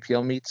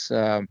 USAPL meets,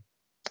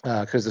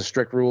 because the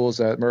strict rules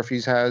that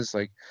Murphy's has,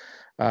 like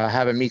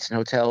having meets in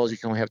hotels, you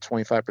can only have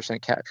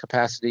 25%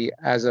 capacity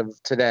as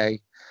of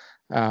today.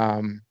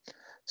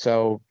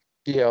 So,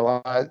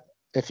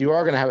 if you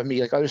are going to have a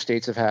meet, like other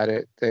states have had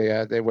it,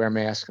 they wear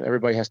masks.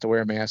 Everybody has to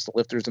wear a mask, the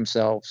lifters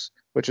themselves,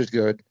 which is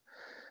good.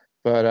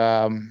 But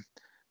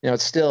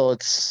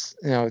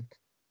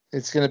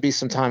it's going to be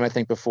some time, I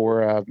think,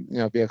 before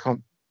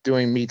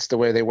doing meets the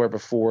way they were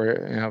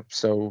before.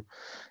 So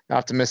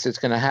optimistic it's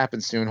going to happen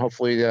soon.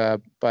 Hopefully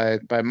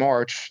by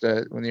March,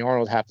 when the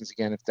Arnold happens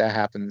again, if that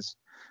happens,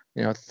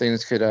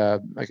 things could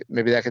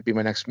maybe that could be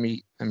my next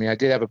meet. I mean, I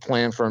did have a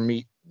plan for a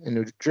meet in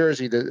New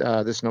Jersey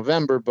this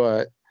November,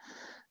 but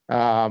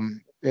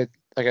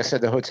like I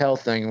said, the hotel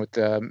thing with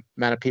the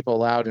amount of people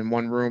allowed in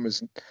one room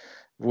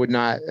would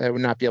not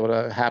be able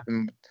to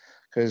happen,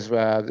 because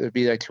it'd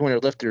be like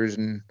 200 lifters,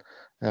 and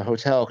the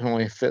hotel can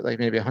only fit like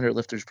maybe 100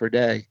 lifters per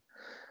day.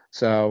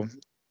 So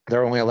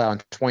they're only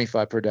allowing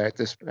 25 per day at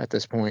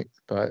this point.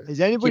 But has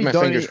anybody keep my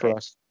fingers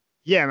crossed.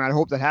 Yeah, man, I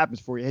hope that happens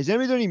for you. Has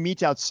anybody done any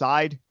meets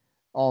outside?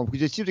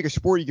 Because it seems like a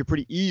sport you could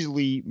pretty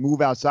easily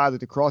move outside, like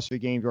the CrossFit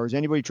Games. Or has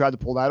anybody tried to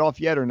pull that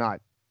off yet, or not?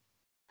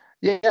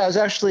 Yeah, I was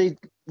actually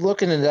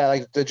looking into that.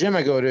 Like the gym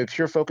I go to,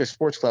 Pure Focus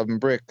Sports Club in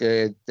Brick,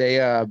 they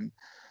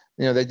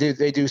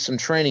do some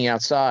training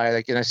outside.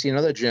 Like, and I see in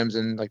other gyms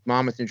in like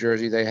Monmouth, New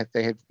Jersey, they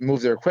had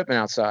moved their equipment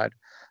outside.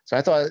 So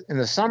I thought in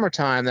the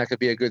summertime that could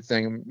be a good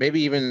thing.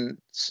 Maybe even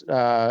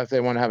if they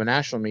want to have a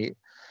national meet,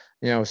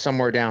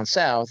 somewhere down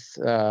south,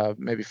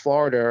 maybe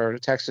Florida or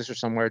Texas or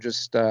somewhere.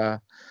 Just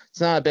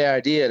it's not a bad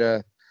idea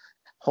to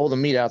hold a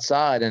meet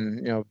outside,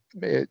 and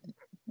if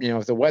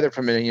the weather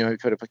permitting, you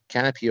put a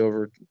canopy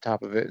over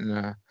top of it,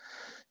 and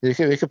they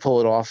could pull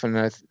it off,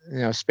 and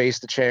space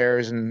the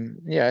chairs, and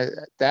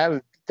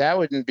that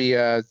wouldn't be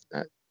that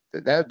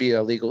would be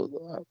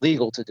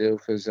legal to do,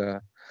 because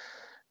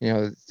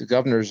the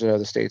governors of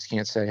the states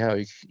can't say, "Oh,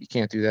 you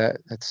can't do that."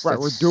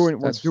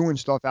 We're doing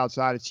stuff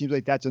outside. It seems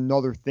like that's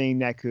another thing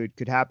that could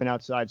happen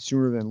outside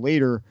sooner than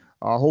later.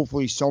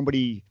 Hopefully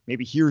somebody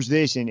maybe hears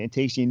this and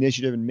takes the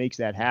initiative and makes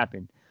that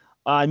happen.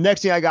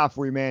 Next thing I got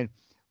for you, man.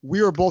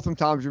 We are both from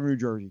Toms River, New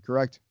Jersey,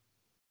 correct?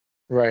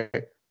 Right.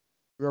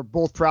 We are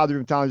both proud to be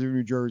from Toms River,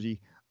 New Jersey.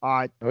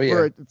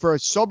 Yeah. For a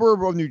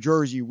suburb of New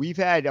Jersey, we've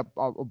had a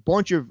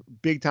bunch of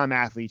big-time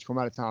athletes come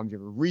out of Toms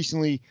River.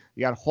 Recently,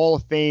 you got Hall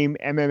of Fame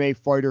MMA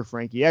fighter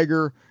Frankie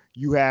Edgar.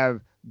 You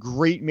have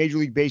great Major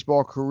League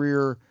Baseball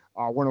career,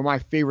 one of my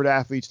favorite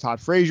athletes, Todd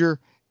Frazier.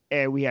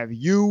 And we have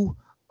you.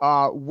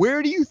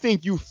 Where do you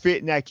think you fit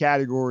in that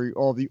category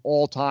of the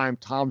all-time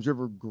Toms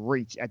River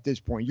greats at this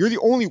point? You're the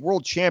only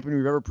world champion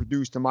we've ever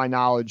produced, to my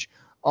knowledge.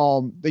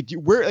 Are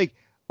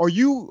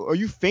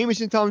you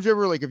famous in Toms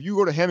River? Like, if you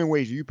go to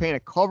Hemingway's, are you paying a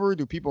cover?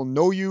 Do people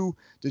know you?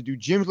 Do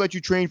gyms let you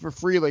train for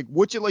free? Like,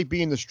 what's it like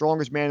being the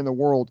strongest man in the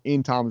world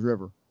in Toms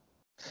River?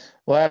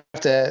 Well, I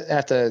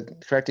have to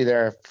correct you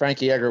there.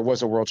 Frankie Edgar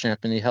was a world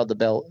champion. He held the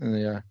belt in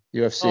the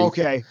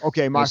UFC.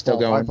 Okay, my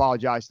fault. I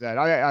apologize for that.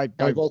 I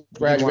both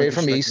graduated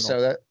from East, so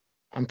that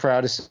I'm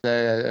proud to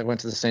say I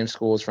went to the same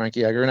school as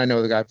Frankie Edgar, and I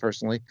know the guy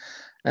personally.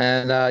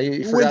 And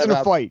who wins in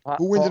a fight?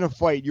 Who wins in a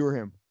fight? You or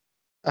him?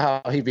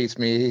 Oh, he beats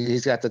me.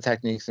 He's got the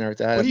techniques and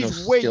everything.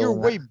 But you're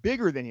way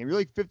bigger than him. You're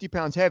like 50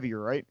 pounds heavier,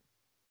 right?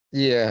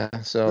 Yeah.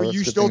 So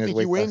you still think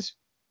he wins?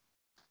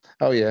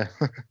 Oh yeah.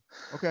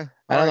 Okay.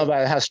 I don't know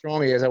about how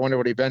strong he is. I wonder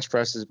what he bench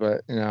presses,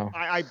 but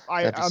I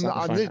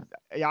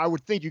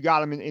would think you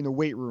got him in the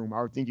weight room.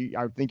 I would think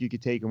you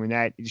could take him in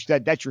that.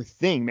 That's your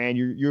thing, man.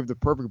 You have the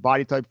perfect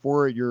body type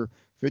for it. You're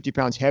 50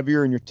 pounds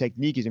heavier, and your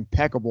technique is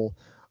impeccable.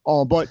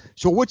 But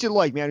so what's it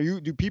like,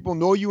 man? Do people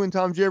know you in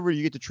Tom's River? Do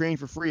you get to train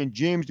for free in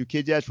gyms? Do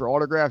kids ask for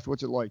autographs?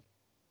 What's it like?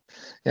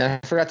 Yeah,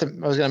 I was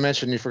going to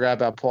mention, you forgot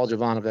about Paul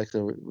Jovanovic,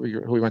 who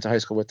we went to high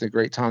school with, the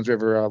great Tom's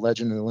River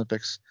legend in the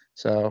Olympics.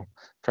 So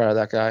proud of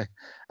that guy.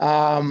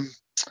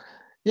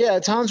 Yeah,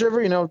 Tom's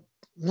River, a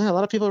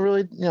lot of people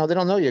really, they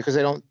don't know you because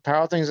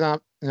powerlifting's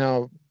not,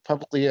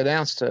 publicly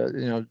announced.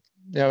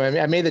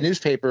 I made the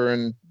newspaper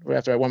and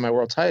after I won my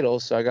world title,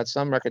 so I got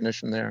some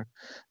recognition there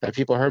that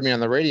people heard me on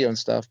the radio and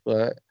stuff.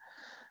 But,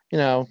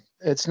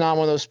 it's not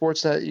one of those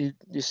sports that you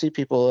see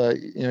people,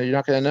 you're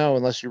not going to know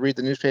unless you read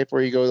the newspaper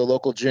or you go to the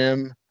local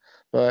gym.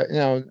 But,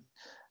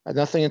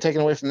 nothing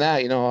taken away from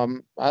that.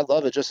 I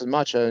love it just as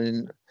much. I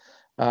mean,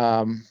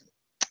 I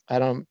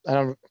don't,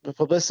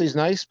 publicity's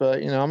nice,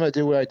 but, I'm going to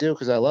do what I do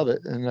because I love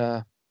it.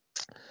 And,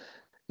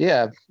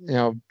 yeah,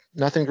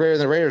 nothing greater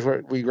than the Raiders.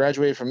 We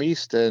graduated from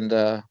East and,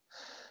 a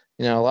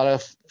lot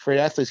of great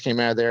athletes came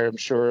out of there. I'm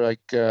sure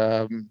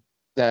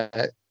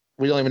that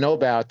we don't even know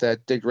about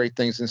that did great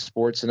things in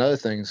sports and other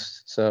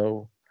things.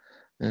 So,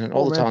 and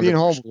all the time.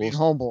 Being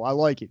humble. I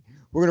like it.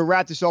 We're going to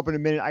wrap this up in a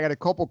minute. I got a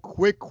couple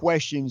quick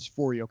questions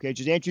for you. Okay.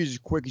 Just answer these as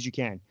quick as you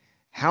can.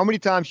 How many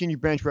times can you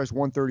bench press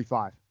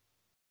 135?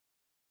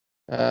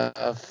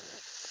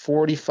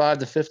 45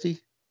 to 50.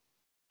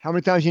 How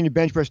many times can you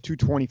bench press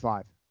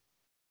 225?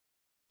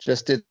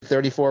 Just did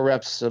 34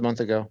 reps a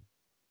month ago.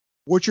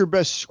 What's your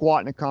best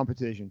squat in a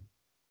competition?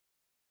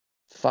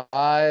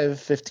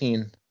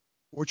 515.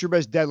 What's your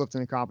best deadlift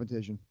in a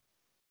competition?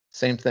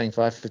 Same thing,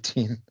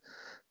 515.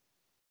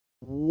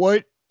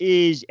 What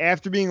is,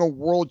 after being a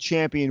world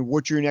champion,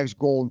 what's your next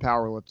goal in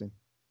powerlifting?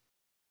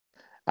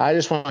 I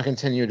just want to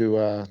continue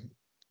to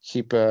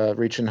keep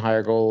reaching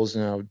higher goals,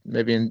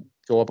 maybe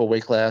go up a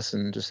weight class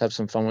and just have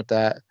some fun with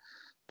that.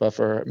 But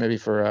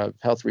for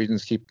health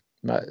reasons, keep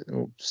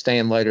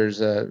staying lighter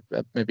is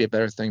maybe a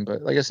better thing.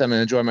 But like I said, I'm going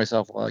to enjoy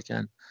myself while I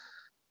can.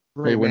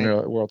 Maybe win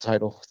a world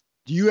title.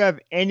 Do you have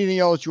anything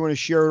else you want to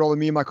share with all of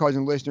me and my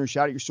cousin listeners?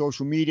 Shout out your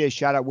social media.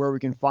 Shout out where we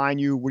can find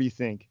you. What do you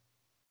think?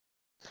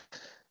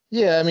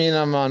 Yeah, I mean,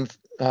 I'm on.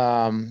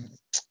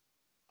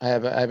 I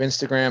have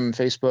Instagram and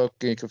Facebook.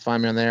 You can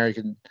find me on there. You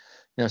can,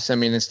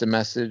 send me an instant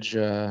message.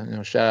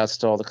 Shout outs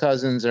to all the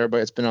cousins,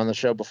 everybody that's been on the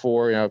show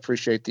before.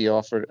 Appreciate the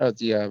offer,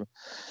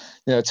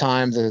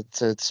 time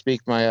to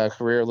speak my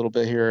career a little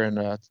bit here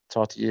and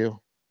talk to you,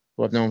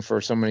 who I've known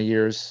for so many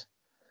years.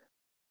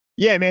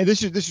 Yeah, man,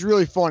 this is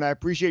really fun. I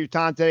appreciate your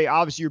time today.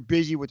 Obviously, you're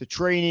busy with the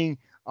training,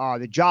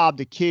 the job,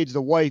 the kids,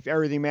 the wife,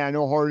 everything, man. I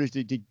know how hard it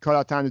is to cut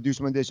out time to do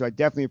some of this, so I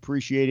definitely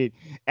appreciate it.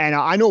 And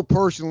I know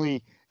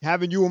personally,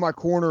 having you in my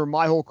corner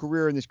my whole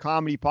career in this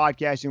comedy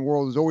podcasting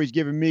world has always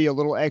given me a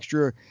little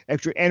extra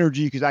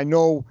energy because I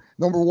know,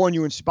 number one,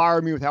 you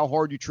inspired me with how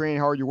hard you train,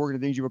 how hard you work,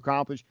 and the things you've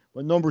accomplished.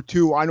 But number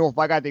two, I know if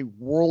I got a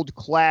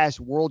world-class,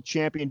 world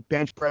champion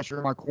bench presser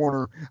in my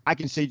corner, I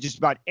can say just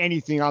about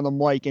anything on the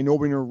mic, and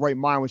nobody in their right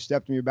mind would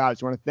step to me about it.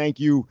 So I want to thank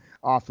you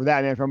for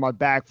that, man, from my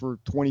back for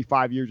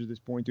 25 years at this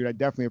point, dude. I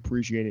definitely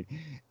appreciate it.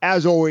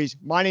 As always,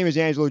 my name is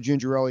Angelo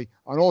Gingerelli.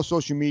 On all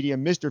social media,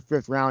 Mr.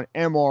 Fifth Round,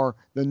 MR,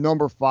 the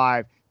number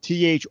 5,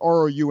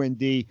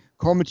 THROUND,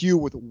 coming to you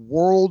with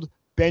world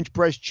bench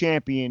press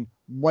champion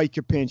Mike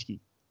Ciupinski.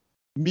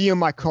 Me and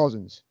my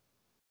cousins.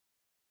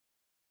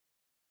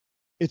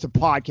 It's a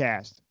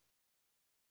podcast.